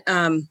 But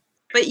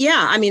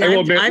yeah, I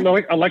will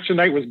admit, election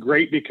night was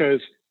great because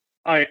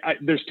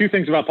there's two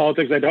things about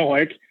politics I don't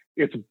like.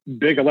 It's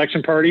big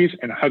election parties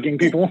and hugging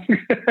people.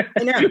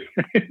 I know.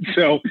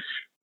 So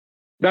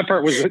that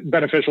part was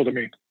beneficial to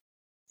me.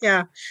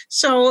 Yeah.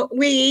 So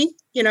we,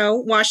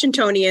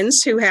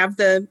 Washingtonians who have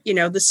the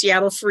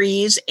Seattle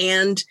freeze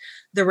and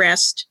the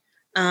rest,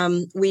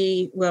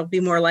 we will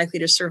be more likely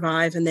to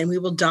survive, and then we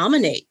will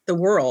dominate the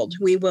world.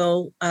 We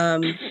will,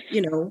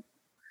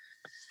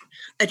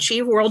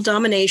 achieve world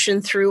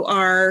domination through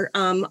our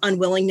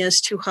unwillingness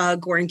to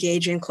hug or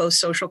engage in close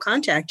social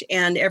contact,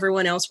 and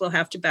everyone else will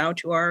have to bow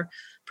to our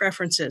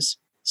preferences.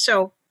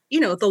 So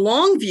the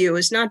long view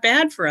is not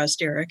bad for us,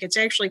 Derek. It's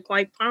actually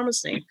quite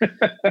promising.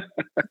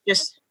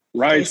 Just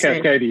Rise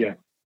Cascadia.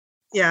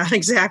 Yeah,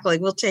 exactly.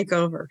 We'll take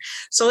over.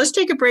 So let's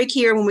take a break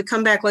here. When we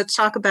come back, let's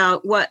talk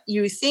about what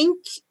you think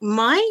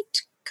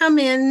might come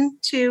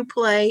into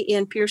play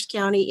in Pierce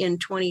County in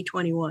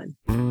 2021.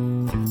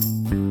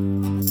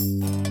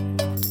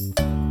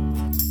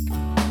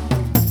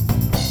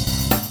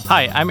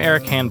 Hi, I'm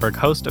Eric Hanberg,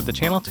 host of the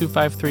Channel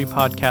 253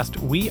 podcast,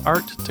 We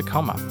Art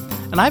Tacoma.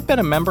 And I've been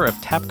a member of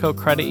TAPCO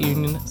Credit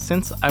Union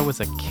since I was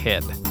a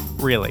kid.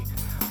 Really.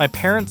 My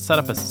parents set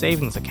up a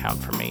savings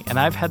account for me, and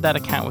I've had that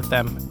account with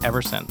them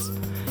ever since.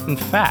 In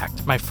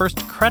fact, my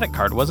first credit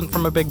card wasn't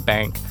from a big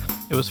bank,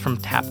 it was from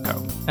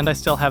TAPCO, and I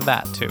still have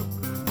that too.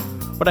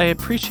 What I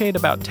appreciate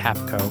about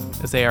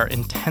TAPCO is they are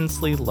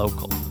intensely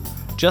local.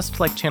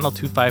 Just like Channel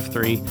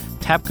 253,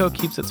 TAPCO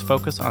keeps its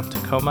focus on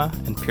Tacoma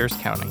and Pierce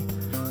County.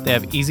 They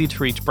have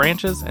easy-to-reach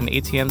branches and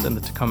ATMs in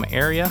the Tacoma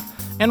area,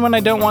 and when I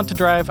don't want to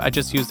drive, I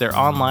just use their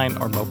online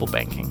or mobile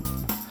banking.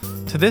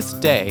 To this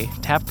day,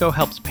 TAPCO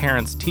helps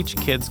parents teach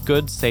kids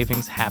good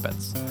savings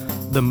habits.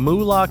 The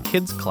Moolah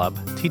Kids Club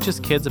teaches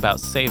kids about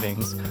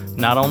savings,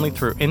 not only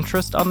through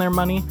interest on their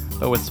money,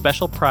 but with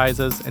special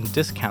prizes and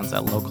discounts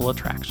at local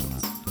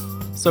attractions.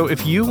 So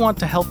if you want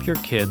to help your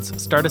kids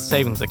start a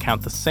savings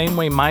account the same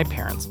way my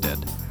parents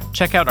did,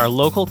 check out our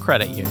local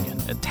credit union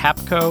at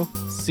tapcocu.org.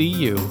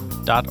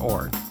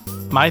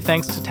 My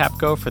thanks to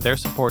TAPCO for their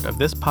support of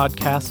this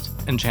podcast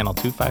and Channel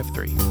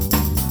 253.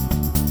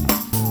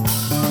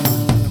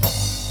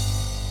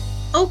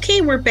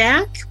 Okay, we're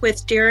back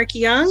with Derek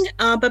Young.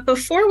 But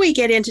before we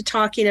get into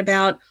talking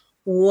about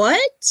what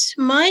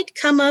might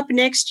come up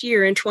next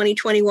year in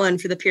 2021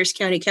 for the Pierce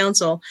County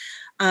Council,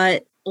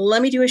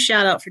 let me do a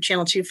shout out for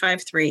Channel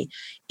 253.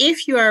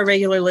 If you are a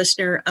regular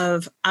listener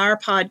of our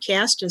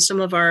podcast and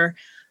some of our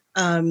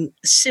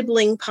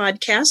sibling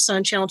podcasts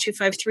on Channel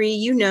 253,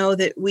 you know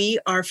that we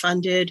are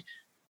funded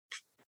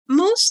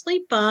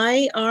mostly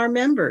by our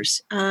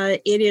members.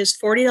 It is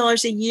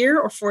 $40 a year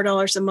or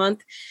 $4 a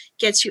month,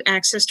 gets you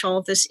access to all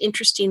of this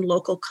interesting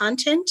local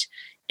content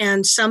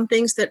and some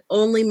things that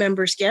only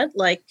members get,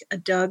 like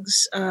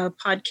Doug's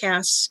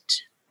podcast,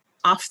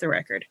 Off the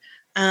Record.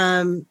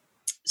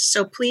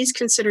 So please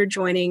consider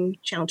joining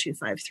Channel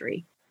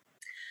 253.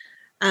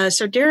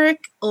 So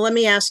Derek, let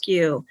me ask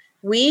you,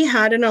 we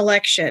had an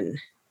election.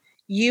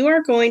 You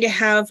are going to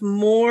have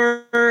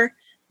more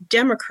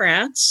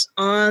Democrats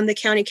on the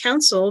county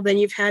council than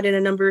you've had in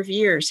a number of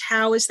years.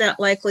 How is that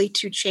likely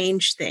to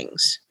change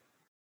things?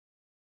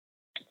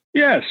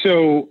 Yeah,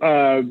 so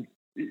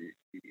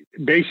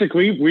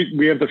basically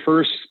we have the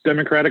first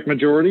Democratic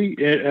majority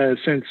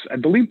since, I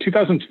believe,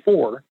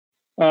 2004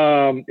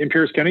 in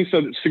Pierce County, so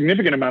a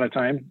significant amount of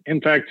time.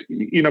 In fact,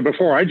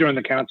 before I joined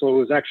the council, it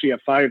was actually a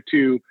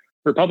 5-2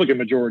 Republican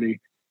majority.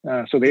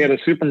 So they had a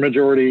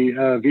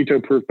supermajority,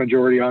 veto-proof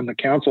majority on the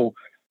council.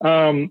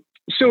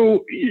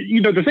 So,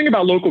 the thing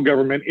about local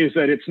government is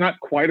that it's not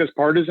quite as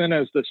partisan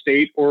as the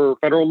state or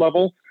federal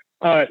level.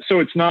 So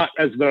it's not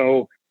as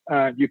though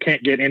you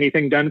can't get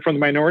anything done from the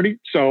minority.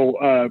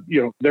 So,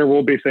 there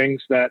will be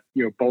things that,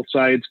 both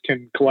sides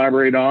can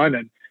collaborate on.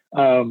 And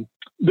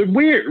the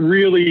way it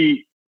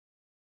really,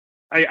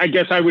 I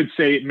guess I would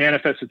say it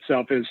manifests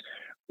itself is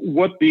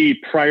what the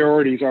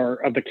priorities are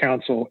of the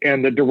council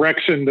and the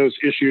direction those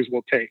issues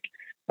will take.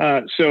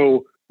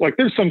 So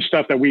there's some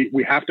stuff that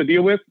we have to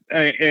deal with,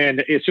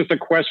 and it's just a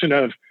question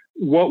of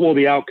what will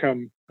the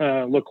outcome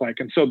look like.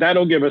 And so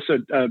that'll give us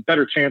a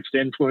better chance to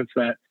influence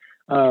that.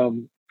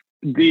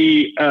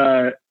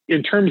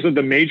 In terms of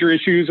the major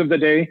issues of the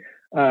day,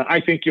 I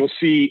think you'll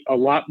see a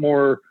lot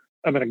more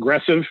of an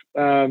aggressive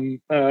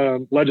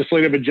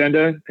legislative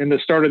agenda in the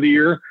start of the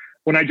year.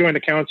 When I joined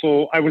the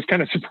council, I was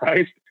kind of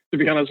surprised, to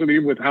be honest with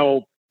you, with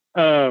how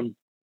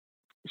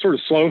sort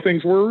of slow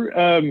things were.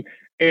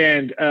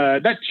 And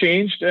that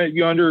changed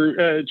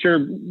under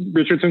Chair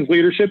Richardson's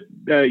leadership.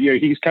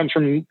 He comes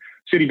from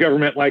city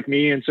government like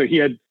me, and so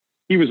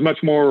he was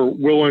much more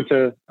willing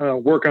to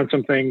work on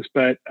some things.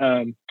 But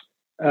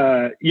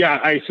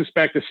I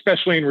suspect,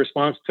 especially in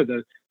response to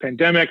the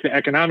pandemic, the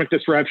economic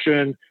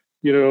disruption,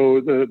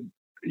 the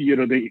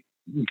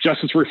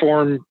justice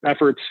reform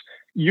efforts,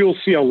 you'll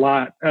see a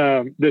lot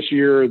this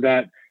year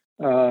that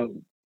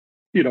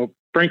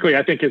frankly,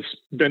 I think has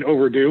been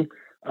overdue.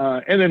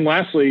 And then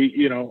lastly,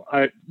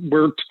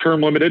 we're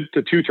term limited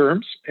to 2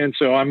 terms. And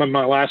so I'm in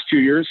my last 2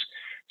 years.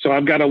 So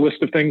I've got a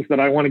list of things that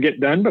I want to get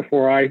done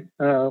before I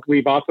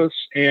leave office.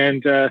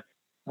 And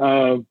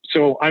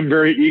so I'm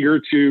very eager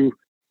to,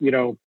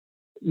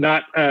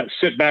 not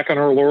sit back on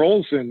our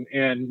laurels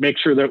and make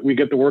sure that we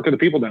get the work of the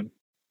people done.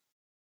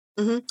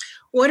 Mm-hmm.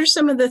 What are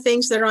some of the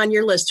things that are on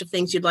your list of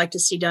things you'd like to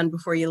see done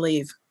before you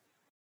leave?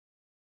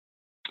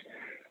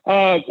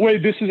 Well,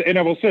 and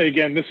I will say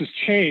again, this has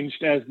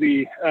changed as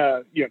the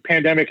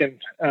pandemic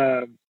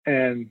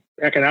and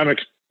economic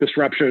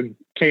disruption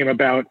came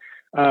about.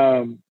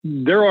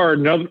 There are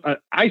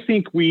I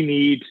think we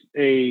need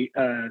a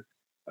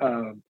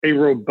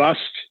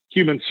robust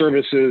human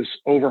services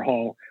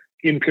overhaul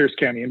in Pierce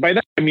County. And by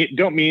that, I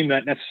don't mean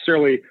that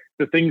necessarily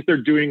the things they're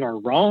doing are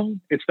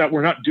wrong. It's that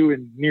we're not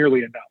doing nearly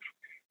enough.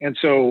 And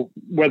so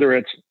whether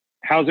it's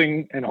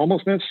housing and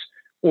homelessness,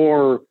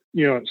 or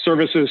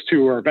services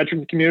to our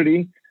veteran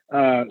community,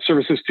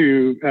 services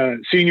to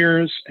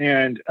seniors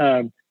and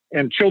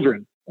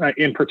children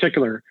in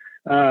particular,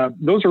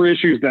 those are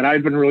issues that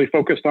I've been really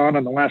focused on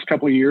in the last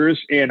couple of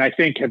years, and I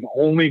think have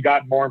only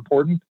gotten more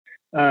important.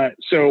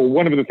 So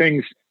one of the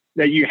things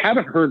that you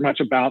haven't heard much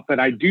about that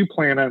I do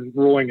plan on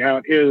rolling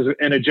out is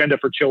an agenda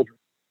for children.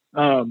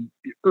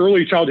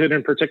 Early childhood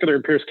in particular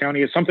in Pierce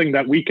County is something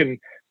that we can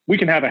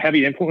have a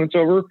heavy influence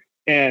over,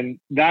 and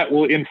that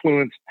will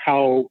influence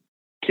how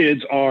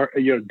kids are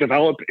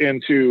develop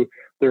into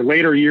their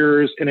later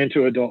years and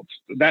into adults.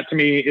 That to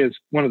me is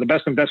one of the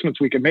best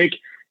investments we can make.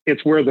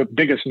 It's where the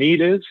biggest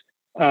need is.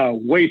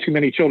 Way too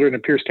many children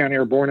in Pierce County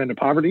are born into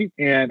poverty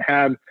and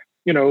have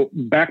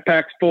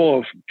backpacks full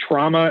of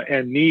trauma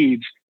and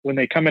needs when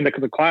they come into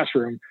the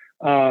classroom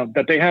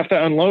that they have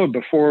to unload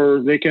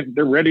before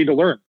they're ready to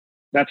learn.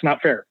 That's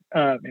not fair.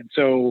 And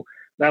so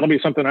that'll be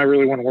something I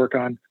really want to work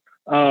on.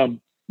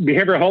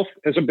 Behavioral health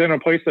has been a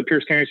place that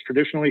Pierce County has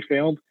traditionally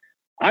failed.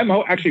 I'm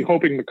actually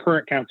hoping the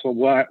current council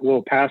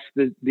will pass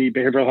the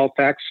behavioral health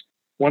tax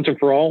once and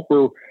for all.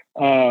 We're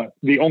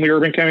the only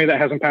urban county that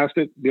hasn't passed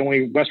it, the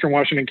only Western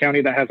Washington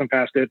county that hasn't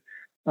passed it.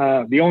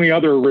 The only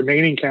other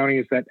remaining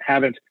counties that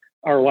haven't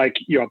are like,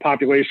 a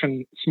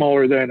population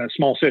smaller than a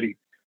small city.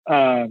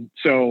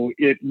 So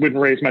it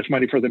wouldn't raise much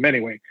money for them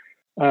anyway.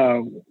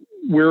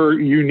 We're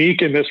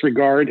unique in this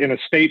regard in a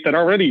state that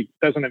already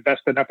doesn't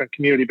invest enough in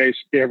community-based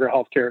behavioral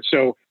health care.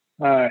 So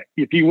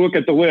if you look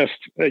at the list,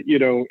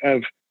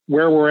 of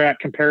where we're at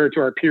compared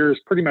to our peers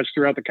pretty much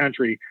throughout the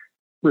country,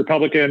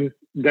 Republican,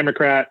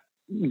 Democrat,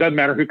 doesn't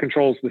matter who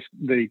controls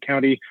the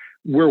county,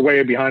 we're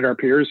way behind our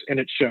peers,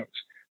 and it shows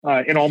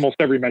in almost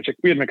every metric.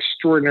 We have an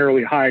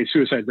extraordinarily high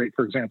suicide rate,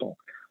 for example.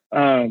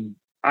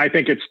 I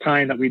think it's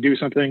time that we do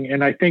something,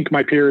 and I think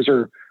my peers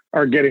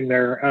are getting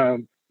there.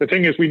 The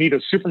thing is, we need a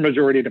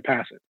supermajority to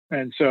pass it,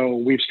 and so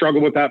we've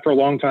struggled with that for a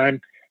long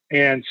time,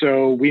 and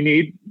so we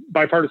need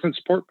bipartisan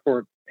support for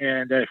it.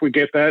 And if we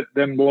get that,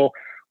 then we'll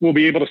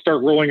be able to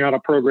start rolling out a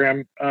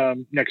program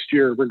next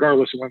year,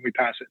 regardless of when we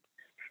pass it.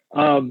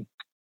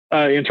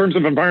 In terms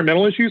of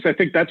environmental issues, I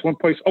think that's one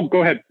place. Oh,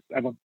 go ahead,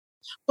 Evelyn.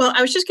 Well,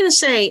 I was just going to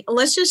say,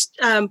 let's just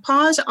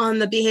pause on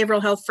the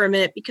behavioral health for a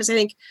minute, because I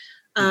think,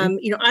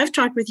 I've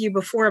talked with you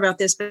before about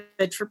this,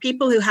 but for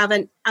people who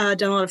haven't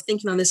done a lot of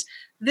thinking on this,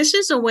 this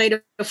is a way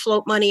to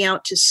float money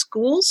out to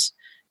schools,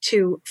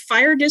 to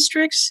fire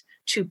districts,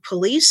 to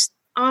police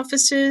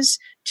offices,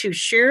 to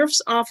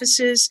sheriff's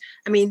offices.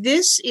 I mean,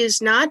 this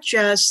is not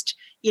just,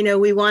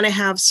 we want to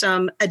have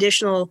some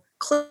additional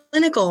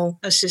clinical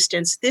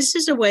assistance. This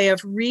is a way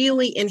of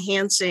really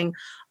enhancing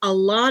a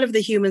lot of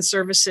the human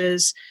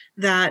services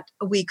that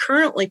we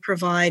currently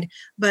provide,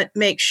 but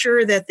make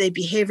sure that the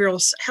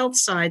behavioral health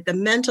side, the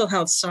mental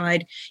health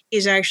side,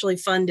 is actually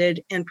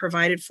funded and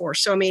provided for.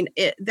 So, I mean,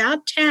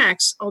 that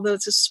tax, although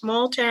it's a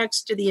small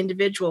tax to the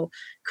individual,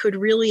 could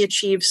really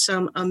achieve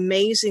some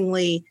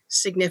amazingly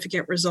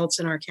significant results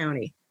in our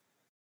county.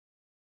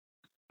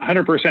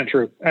 100%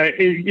 true.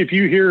 If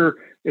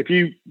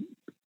you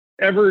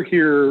ever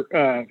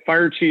hear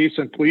fire chiefs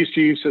and police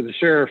chiefs and the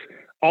sheriff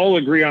all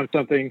agree on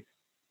something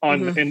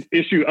on an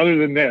issue other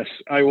than this,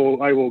 I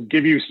will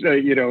give you,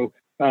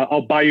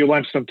 I'll buy you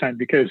lunch sometime,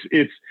 because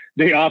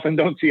they often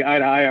don't see eye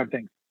to eye on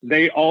things.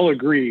 They all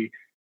agree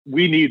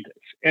we need this.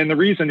 And the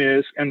reason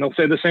is, and they'll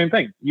say the same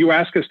thing, you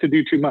ask us to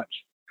do too much.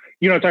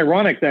 It's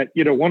ironic that,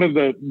 one of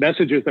the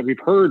messages that we've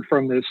heard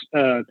from this,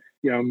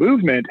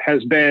 movement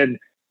has been,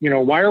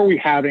 why are we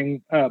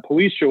having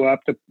police show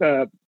up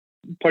to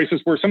places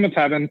where someone's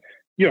having,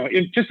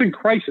 just in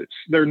crisis?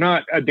 They're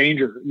not a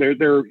danger.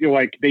 They're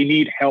like, they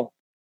need help.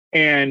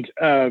 And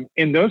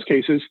in those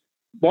cases,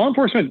 law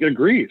enforcement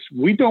agrees.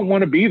 We don't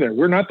want to be there.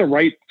 We're not the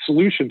right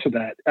solution to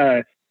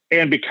that.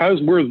 And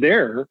because we're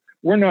there,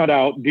 we're not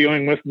out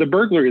dealing with the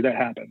burglary that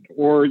happened,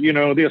 or,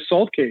 the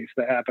assault case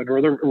that happened,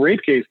 or the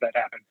rape case that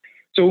happened.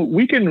 So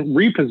we can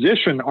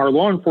reposition our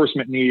law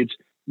enforcement needs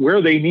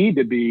where they need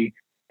to be,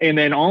 and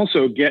then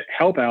also get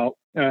help out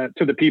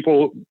to the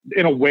people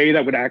in a way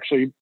that would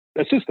actually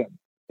assist them.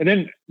 And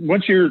then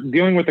once you're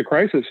dealing with the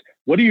crisis,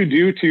 what do you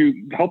do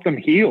to help them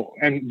heal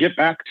and get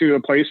back to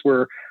a place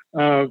where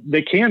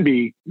they can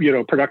be,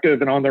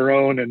 productive and on their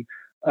own?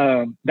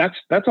 And that's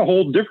a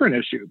whole different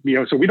issue.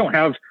 So we don't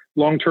have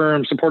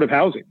long-term supportive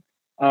housing.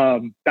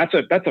 That's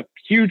a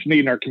huge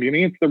need in our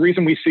community. It's the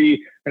reason we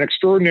see an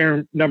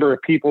extraordinary number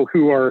of people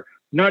who are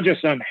not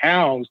just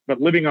unhoused, but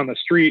living on the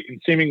street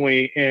and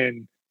seemingly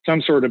in some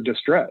sort of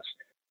distress.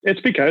 It's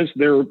because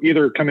they're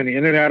either coming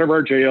in and out of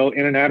our jail,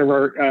 in and out of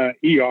our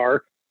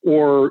ER,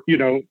 or,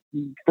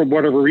 for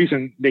whatever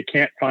reason, they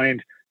can't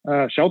find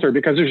shelter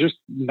because there's just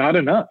not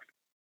enough.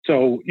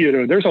 So,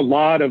 there's a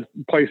lot of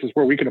places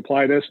where we can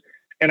apply this.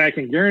 And I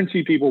can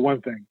guarantee people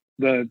one thing,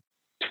 the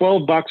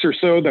 $12 or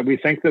so that we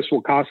think this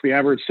will cost the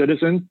average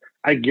citizen,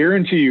 I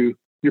guarantee you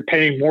you're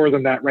paying more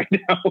than that right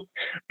now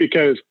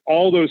because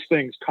all those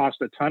things cost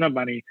a ton of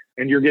money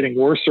and you're getting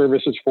worse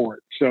services for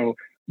it. So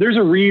there's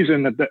a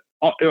reason that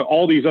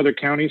all these other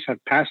counties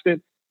have passed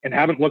it and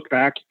haven't looked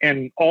back,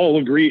 and all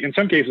agree. In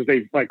some cases,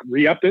 they've like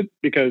re-upped it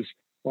because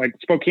like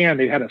Spokane,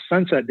 they had a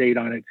sunset date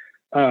on it.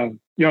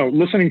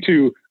 Listening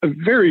to a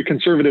very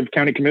conservative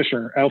county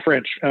commissioner, Al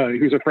French,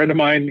 who's a friend of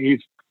mine.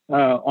 He's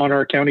on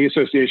our county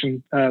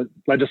association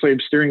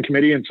legislative steering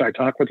committee. And so I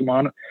talk with him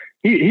on,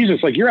 he's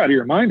just like, you're out of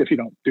your mind if you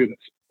don't do this,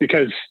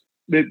 because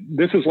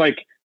this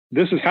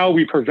is how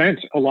we prevent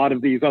a lot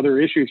of these other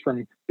issues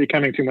from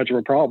becoming too much of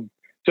a problem.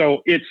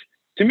 So it's,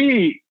 to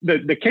me,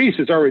 the case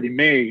is already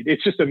made.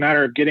 It's just a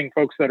matter of getting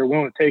folks that are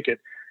willing to take it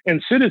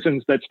and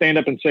citizens that stand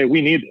up and say,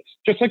 we need this,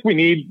 just like we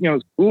need,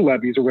 school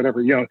levies or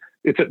whatever,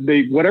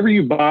 whatever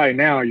you buy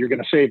now, you're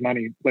going to save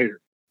money later.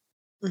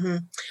 Mm-hmm.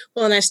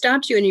 Well, and I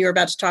stopped you and you were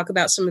about to talk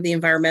about some of the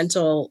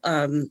environmental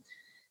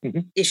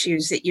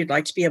issues that you'd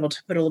like to be able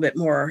to put a little bit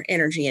more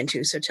energy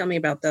into. So tell me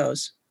about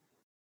those.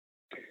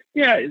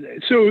 Yeah.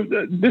 So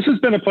this has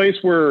been a place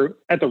where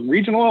at the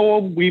regional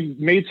level, we've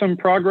made some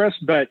progress,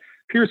 but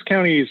Pierce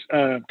County's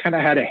kind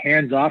of had a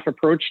hands-off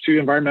approach to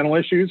environmental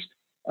issues.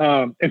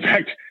 In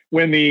fact,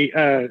 when we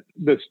had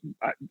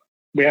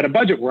a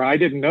budget where I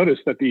didn't notice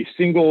that the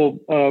single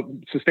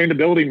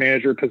sustainability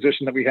manager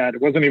position that we had,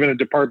 it wasn't even a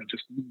department,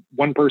 just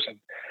one person.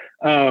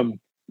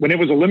 When it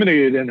was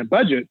eliminated in a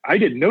budget, I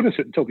didn't notice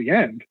it until the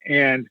end,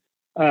 and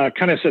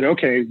kind of said,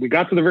 okay, we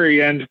got to the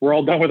very end. We're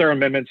all done with our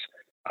amendments.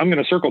 I'm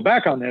going to circle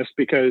back on this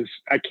because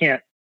I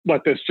can't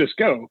let this just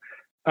go.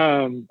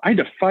 I had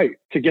to fight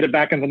to get it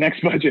back in the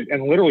next budget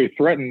and literally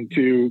threaten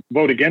to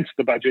vote against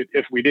the budget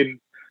if we didn't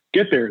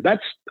get there.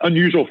 That's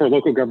unusual for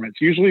local governments.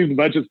 Usually the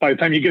budgets, by the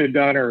time you get it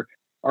done,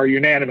 are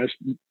unanimous.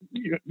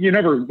 You're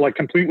never like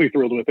completely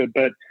thrilled with it,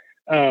 but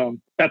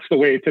that's the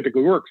way it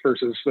typically works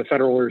versus the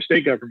federal or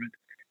state government.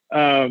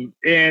 And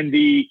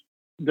the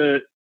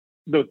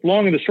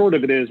long and the short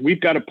of it is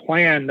we've got a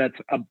plan that's,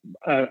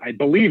 I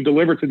believe,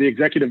 delivered to the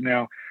executive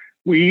now.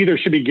 We either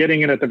should be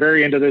getting it at the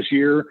very end of this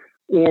year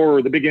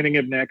or the beginning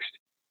of next.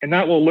 And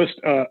that will list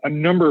a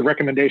number of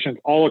recommendations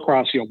all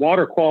across,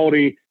 water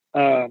quality,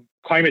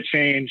 climate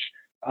change,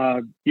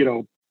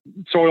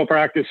 soil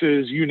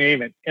practices, you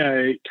name it,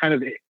 kind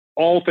of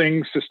all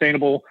things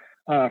sustainable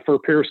for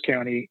Pierce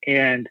County.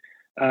 And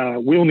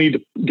we'll need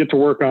to get to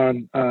work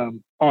on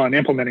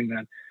implementing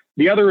that.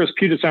 The other is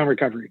Puget Sound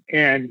recovery.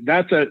 And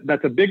that's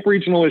a big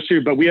regional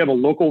issue, but we have a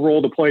local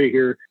role to play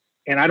here.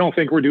 And I don't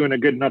think we're doing a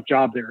good enough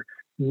job there.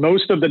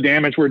 Most of the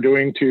damage we're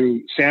doing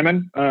to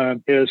salmon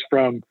is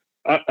from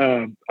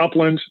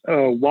upland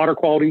water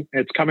quality.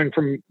 It's coming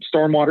from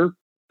stormwater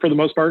for the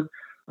most part.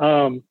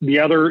 The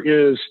other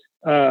is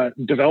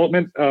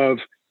development of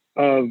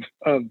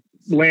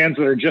lands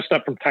that are just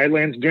up from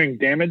tidelands doing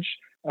damage.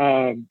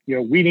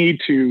 We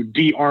need to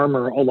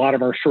de-armor a lot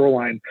of our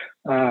shoreline.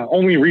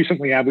 Only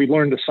recently have we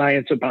learned the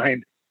science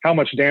behind how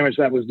much damage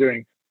that was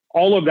doing.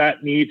 All of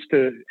that needs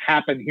to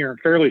happen here in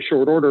fairly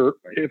short order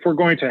if we're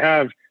going to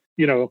have,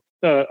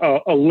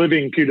 a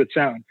living Puget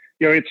Sound.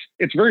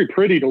 It's very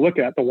pretty to look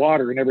at, the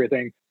water and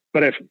everything,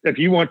 but if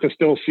you want to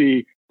still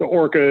see the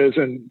orcas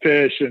and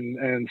fish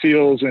and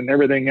seals and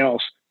everything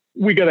else,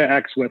 we got to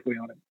act swiftly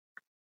on it.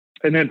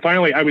 And then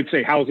finally, I would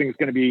say housing is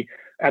going to be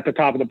at the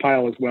top of the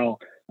pile as well.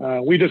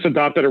 We just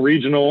adopted a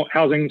regional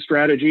housing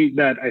strategy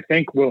that I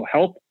think will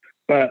help,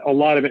 but a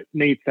lot of it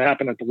needs to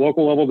happen at the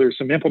local level. There's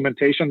some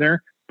implementation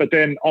there, but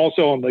then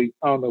also on the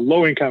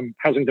low income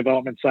housing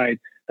development side,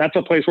 that's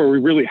a place where we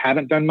really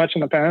haven't done much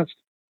in the past.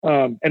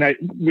 And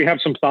we have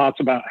some thoughts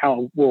about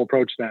how we'll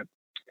approach that.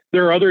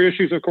 There are other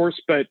issues, of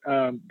course, but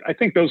I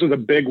think those are the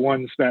big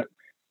ones that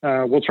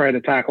we'll try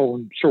to tackle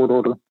in short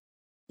order.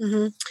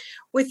 Mm-hmm.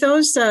 With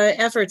those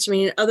efforts,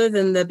 other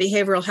than the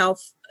behavioral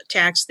health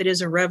tax that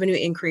is a revenue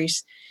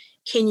increase,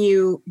 do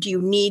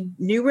you need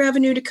new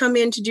revenue to come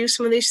in to do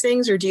some of these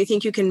things, or do you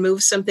think you can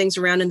move some things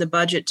around in the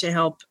budget to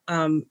help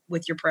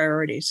with your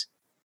priorities?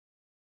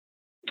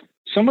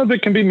 Some of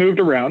it can be moved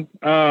around.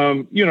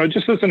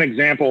 Just as an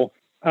example,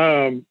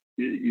 when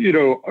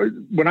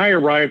I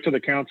arrived to the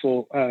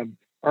council,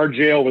 our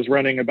jail was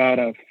running about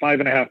a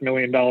 $5.5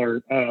 million,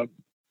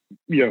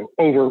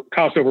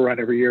 cost overrun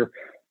every year.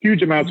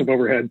 Huge amounts of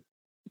overhead.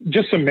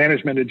 Just some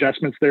management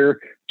adjustments there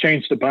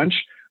changed a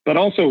bunch, but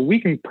also we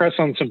can press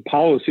on some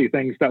policy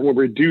things that will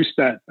reduce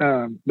that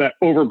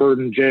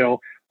overburdened jail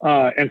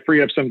and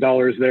free up some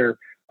dollars there.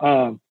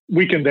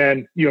 We can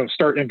then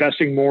start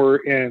investing more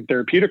in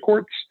therapeutic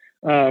courts.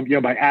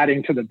 By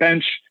adding to the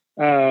bench.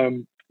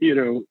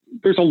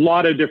 There's a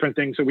lot of different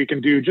things that we can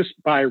do just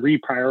by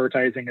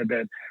reprioritizing a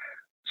bit.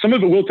 Some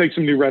of it will take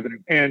some new revenue,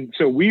 and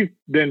so we've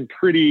been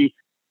pretty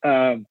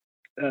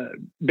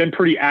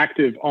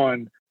active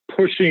on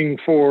pushing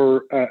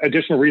for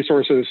additional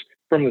resources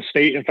from the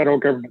state and federal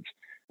governments.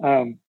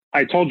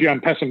 I told you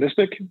I'm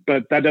pessimistic,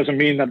 but that doesn't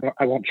mean that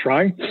I won't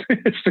try.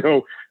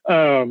 So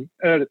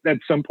at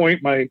some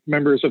point, my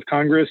members of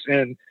Congress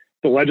and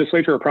the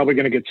legislature are probably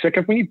going to get sick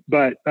of me.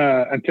 But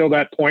until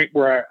that point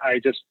where I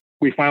just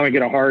we finally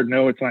get a hard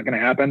no, it's not going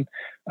to happen,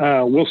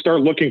 we'll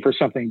start looking for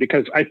something,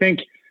 because I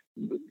think,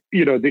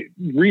 the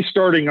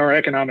restarting our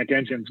economic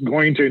engine is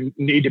going to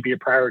need to be a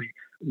priority.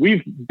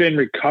 We've been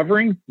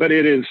recovering, but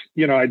it is,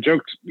 I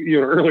joked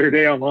earlier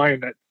today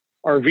online that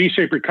our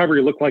V-shaped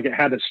recovery looked like it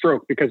had a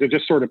stroke because it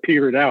just sort of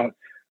petered out.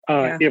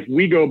 If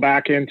we go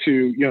back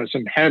into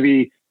some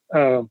heavy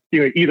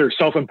either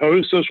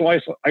self-imposed social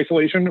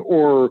isolation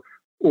or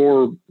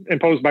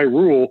imposed by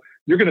rule,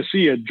 you're going to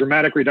see a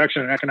dramatic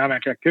reduction in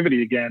economic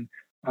activity again,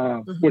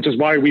 which is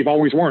why we've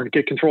always warned,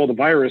 get control of the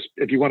virus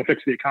if you want to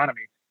fix the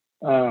economy.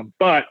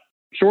 But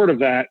short of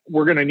that,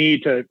 we're going to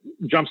need to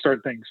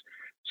jumpstart things.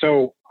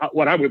 So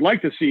what I would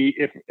like to see,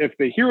 if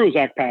the HEROES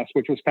Act passed,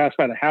 which was passed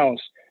by the House,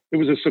 it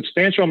was a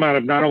substantial amount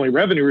of not only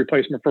revenue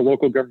replacement for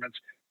local governments,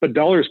 but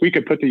dollars we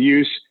could put to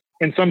use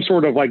in some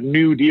sort of like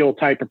New Deal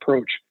type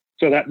approach.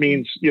 So that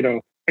means,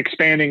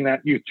 expanding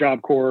that youth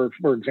job corps,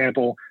 for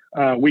example.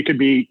 We could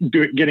be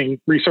getting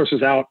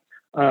resources out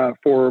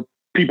for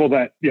people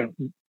that,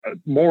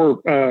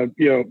 more,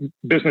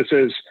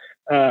 businesses,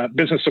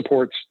 business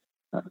supports,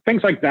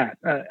 things like that.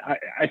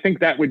 I think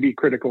that would be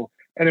critical.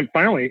 And then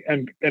finally,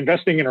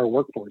 investing in our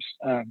workforce.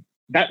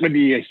 That would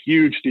be a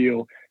huge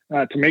deal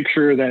to make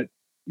sure that,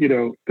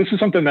 this is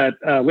something that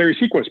Larry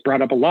Sequist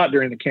brought up a lot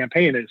during the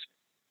campaign is,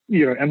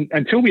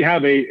 until we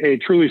have a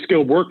truly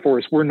skilled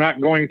workforce, we're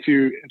not going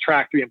to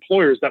attract the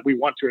employers that we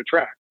want to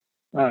attract.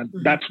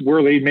 That's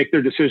where they make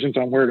their decisions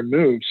on where to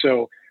move.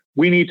 So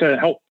we need to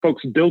help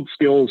folks build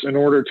skills in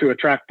order to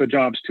attract the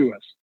jobs to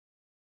us.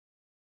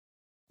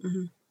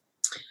 Mm-hmm.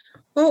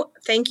 Well,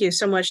 thank you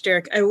so much,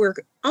 Derek. We're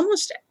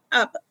almost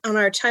up on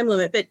our time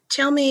limit, but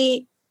tell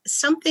me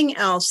something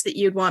else that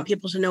you'd want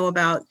people to know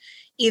about,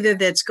 either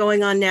that's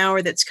going on now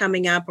or that's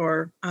coming up,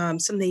 or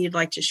something you'd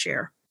like to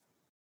share.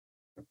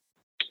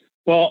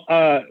 Well,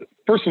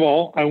 first of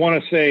all, I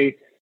want to say,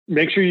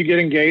 make sure you get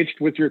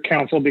engaged with your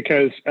council,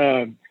 because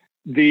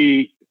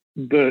the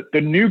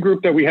new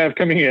group that we have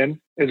coming in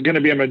is going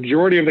to be a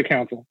majority of the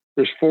council.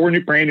 There's 4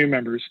 brand new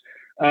members.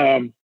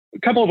 A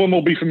couple of them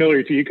will be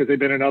familiar to you because they've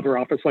been in other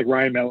office, like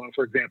Ryan Mello,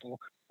 for example,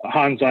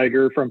 Hans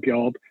Zeiger from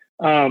Pjalb.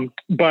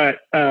 But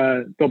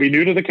they'll be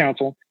new to the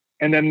council.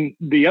 And then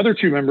the other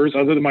 2 members,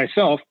 other than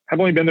myself, have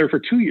only been there for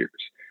 2 years.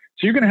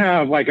 So you're going to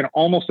have like an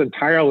almost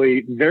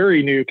entirely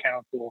very new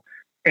council.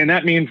 And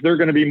that means they're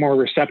going to be more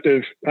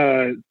receptive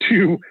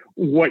to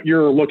what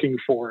you're looking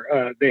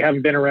for. They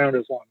haven't been around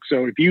as long.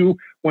 So if you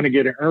want to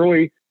get in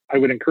early, I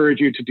would encourage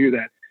you to do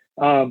that.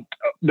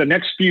 The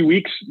next few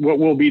weeks, what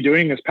we'll be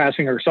doing is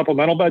passing our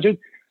supplemental budget.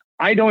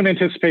 I don't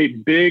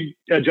anticipate big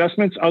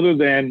adjustments other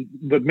than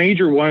the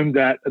major one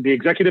that the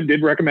executive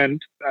did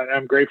recommend.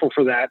 I'm grateful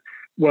for that,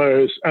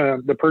 was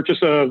the purchase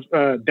of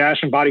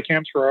dash and body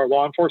cams for our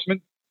law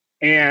enforcement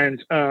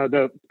and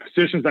the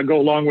positions that go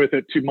along with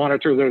it to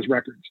monitor those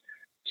records.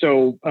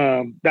 So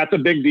that's a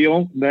big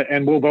deal,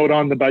 and we'll vote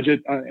on the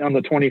budget on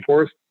the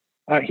 24th.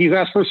 He's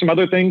asked for some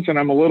other things, and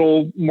I'm a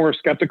little more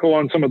skeptical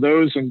on some of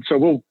those. And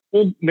so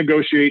we'll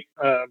negotiate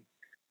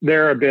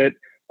there a bit.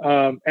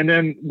 And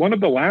then one of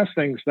the last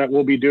things that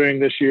we'll be doing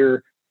this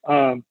year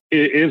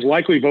is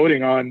likely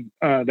voting on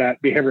that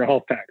behavioral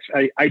health tax.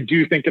 I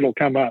do think it'll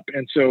come up.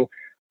 And so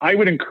I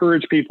would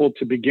encourage people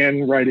to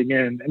begin writing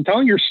in and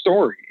telling your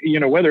story,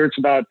 whether it's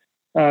about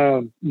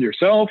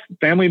yourself,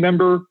 family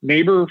member,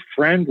 neighbor,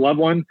 friend, loved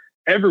one.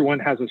 Everyone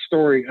has a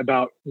story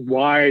about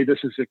why this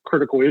is a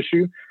critical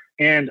issue.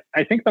 And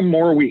I think the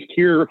more we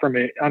hear from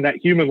it on that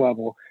human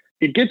level,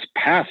 it gets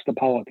past the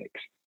politics,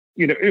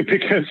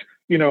 because,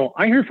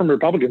 I hear from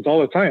Republicans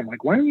all the time,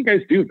 like, why don't you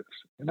guys do this?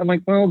 And I'm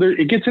like, well,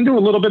 it gets into a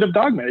little bit of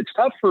dogma. It's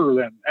tough for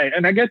them.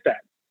 And I get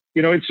that,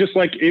 it's just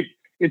like,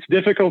 it's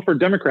difficult for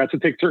Democrats to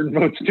take certain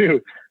votes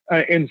too.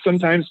 And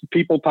sometimes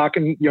people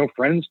talking,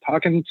 friends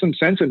talking some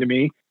sense into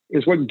me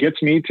is what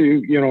gets me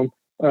to,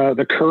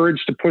 the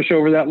courage to push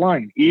over that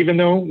line, even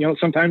though,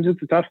 sometimes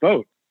it's a tough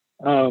vote.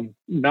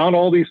 Not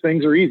all these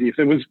things are easy. If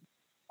it was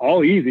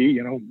all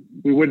easy,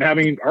 we wouldn't have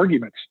any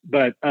arguments,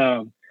 but,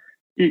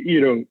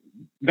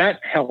 that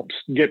helps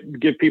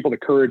give people the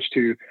courage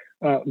to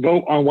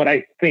vote on what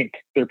I think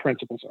their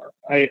principles are.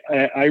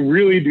 I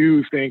really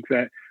do think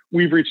that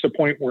we've reached a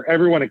point where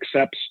everyone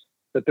accepts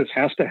that this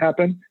has to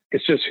happen.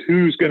 It's just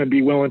who's going to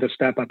be willing to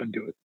step up and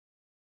do it.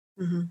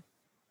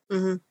 Mm-hmm.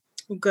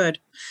 Mm-hmm. Good.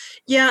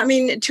 Yeah. I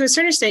mean, to a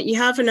certain extent, you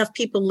have enough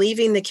people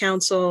leaving the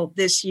council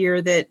this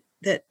year that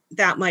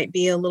might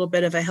be a little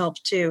bit of a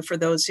help too, for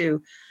those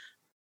who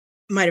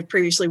might have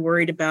previously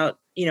worried about,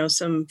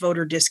 some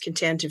voter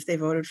discontent if they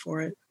voted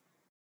for it.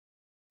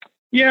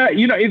 Yeah.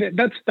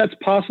 That's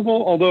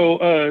possible. Although,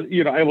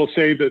 I will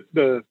say that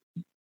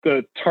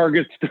the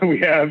targets that we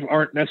have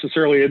aren't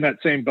necessarily in that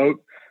same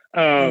boat.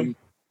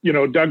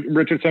 Doug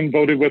Richardson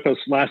voted with us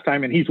last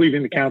time, and he's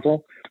leaving the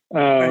council.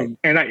 Right.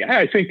 And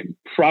I think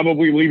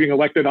probably leaving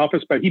elected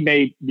office, but he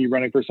may be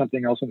running for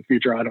something else in the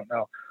future. I don't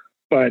know.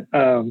 But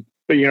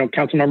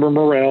Councilmember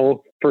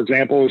Morrell, for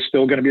example, is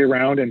still going to be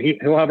around, and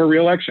he'll have a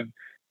re-election.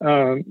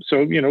 So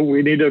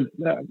we need to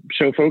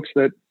show folks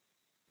that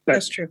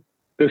that's true.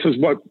 This is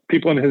what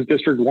people in his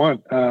district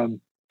want.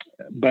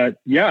 But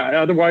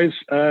yeah, otherwise,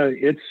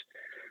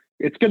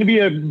 it's going to be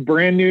a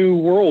brand new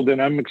world,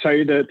 and I'm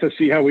excited to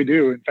see how we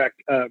do. In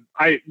fact, a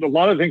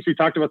lot of the things we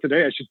talked about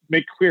today, I should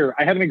make clear,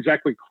 I haven't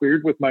exactly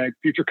cleared with my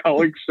future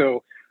colleagues.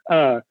 So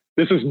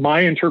this is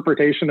my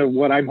interpretation of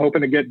what I'm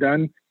hoping to get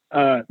done.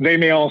 They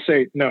may all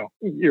say, no,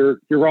 you're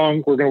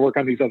wrong. We're going to work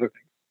on these other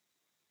things.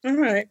 All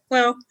right.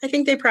 Well, I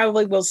think they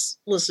probably will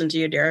listen to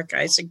you, Derek.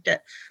 I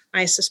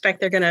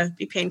suspect they're going to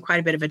be paying quite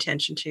a bit of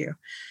attention to you.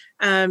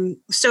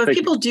 So if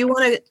people do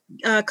want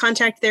to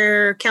contact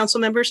their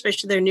council members,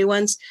 especially their new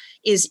ones,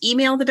 is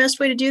email the best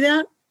way to do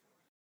that?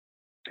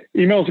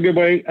 Email is a good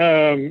way.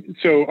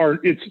 So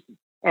it's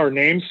our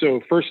name.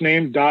 So first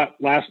name dot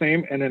last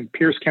name and then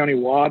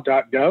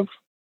piercecountylaw.gov.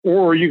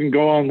 Or you can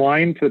go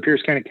online to the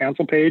Pierce County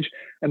Council page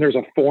and there's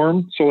a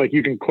form. So like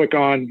you can click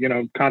on,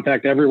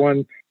 contact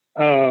everyone.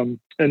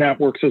 And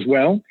that works as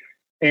well.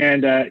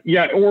 And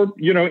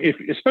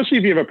especially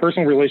if you have a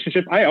personal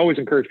relationship, I always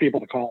encourage people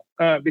to call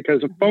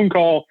because a phone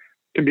call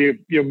can be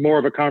more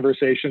of a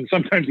conversation.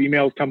 Sometimes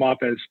emails come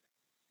off as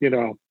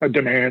a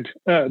demand,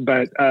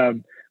 but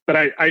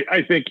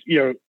I think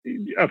a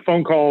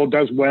phone call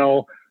does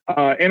well,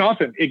 and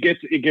often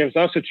it gives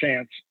us a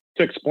chance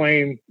to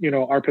explain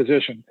our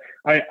position.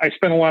 I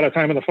spent a lot of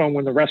time on the phone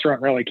when the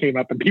restaurant rally came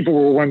up, and people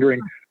were wondering,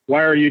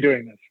 why are you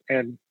doing this,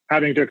 and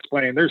having to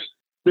explain.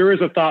 There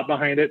is a thought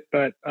behind it,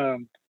 but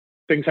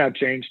things have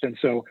changed. And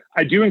so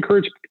I do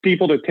encourage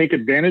people to take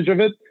advantage of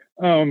it.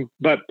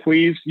 But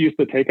please use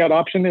the takeout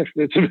option if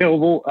it's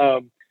available.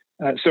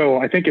 So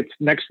I think it's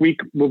next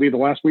week will be the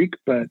last week,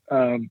 but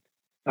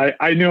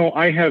I know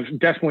I have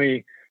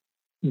definitely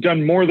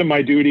done more than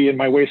my duty, and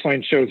my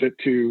waistline shows it,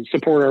 to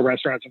support our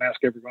restaurants and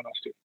ask everyone else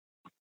to.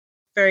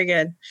 Very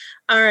good.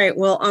 All right.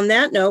 Well, on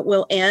that note,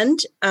 we'll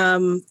end.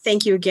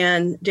 Thank you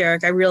again,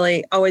 Derek. I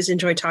really always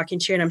enjoy talking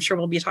to you, and I'm sure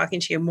we'll be talking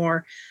to you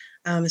more,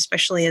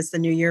 especially as the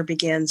new year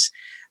begins.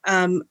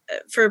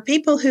 For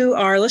people who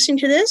are listening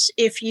to this,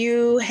 if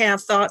you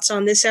have thoughts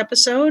on this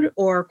episode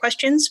or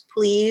questions,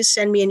 please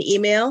send me an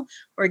email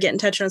or get in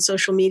touch on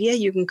social media.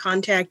 You can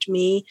contact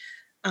me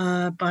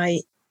by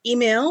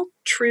email,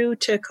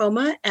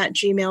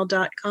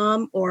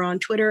 truetacoma@gmail.com, or on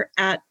Twitter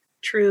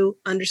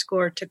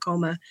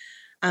 @true_Tacoma.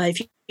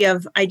 If you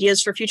have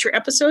ideas for future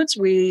episodes,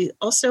 we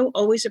also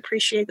always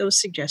appreciate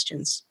those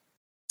suggestions.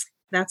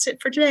 That's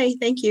it for today.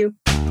 Thank you.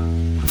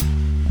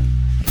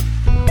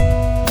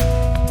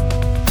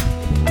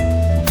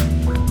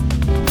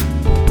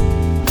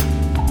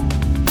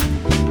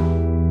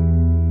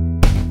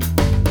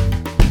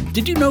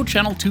 Did you know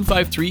Channel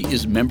 253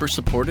 is member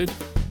supported?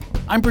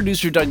 I'm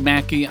producer Doug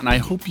Mackey, and I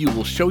hope you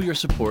will show your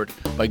support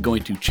by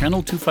going to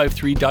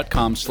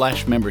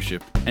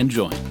channel253.com/membership and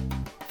join.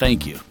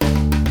 Thank you.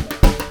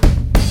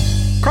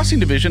 Crossing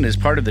Division is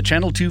part of the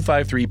Channel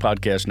 253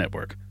 podcast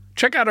network.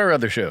 Check out our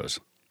other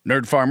shows: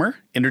 Nerd Farmer,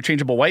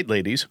 Interchangeable White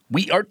Ladies,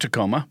 We Art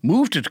Tacoma,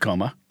 Move to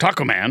Tacoma,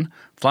 Taco Man,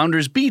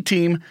 Flounders B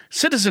Team,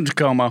 Citizen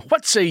Tacoma,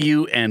 What Say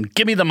You, and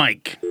Gimme the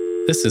Mic.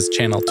 This is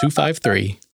Channel 253.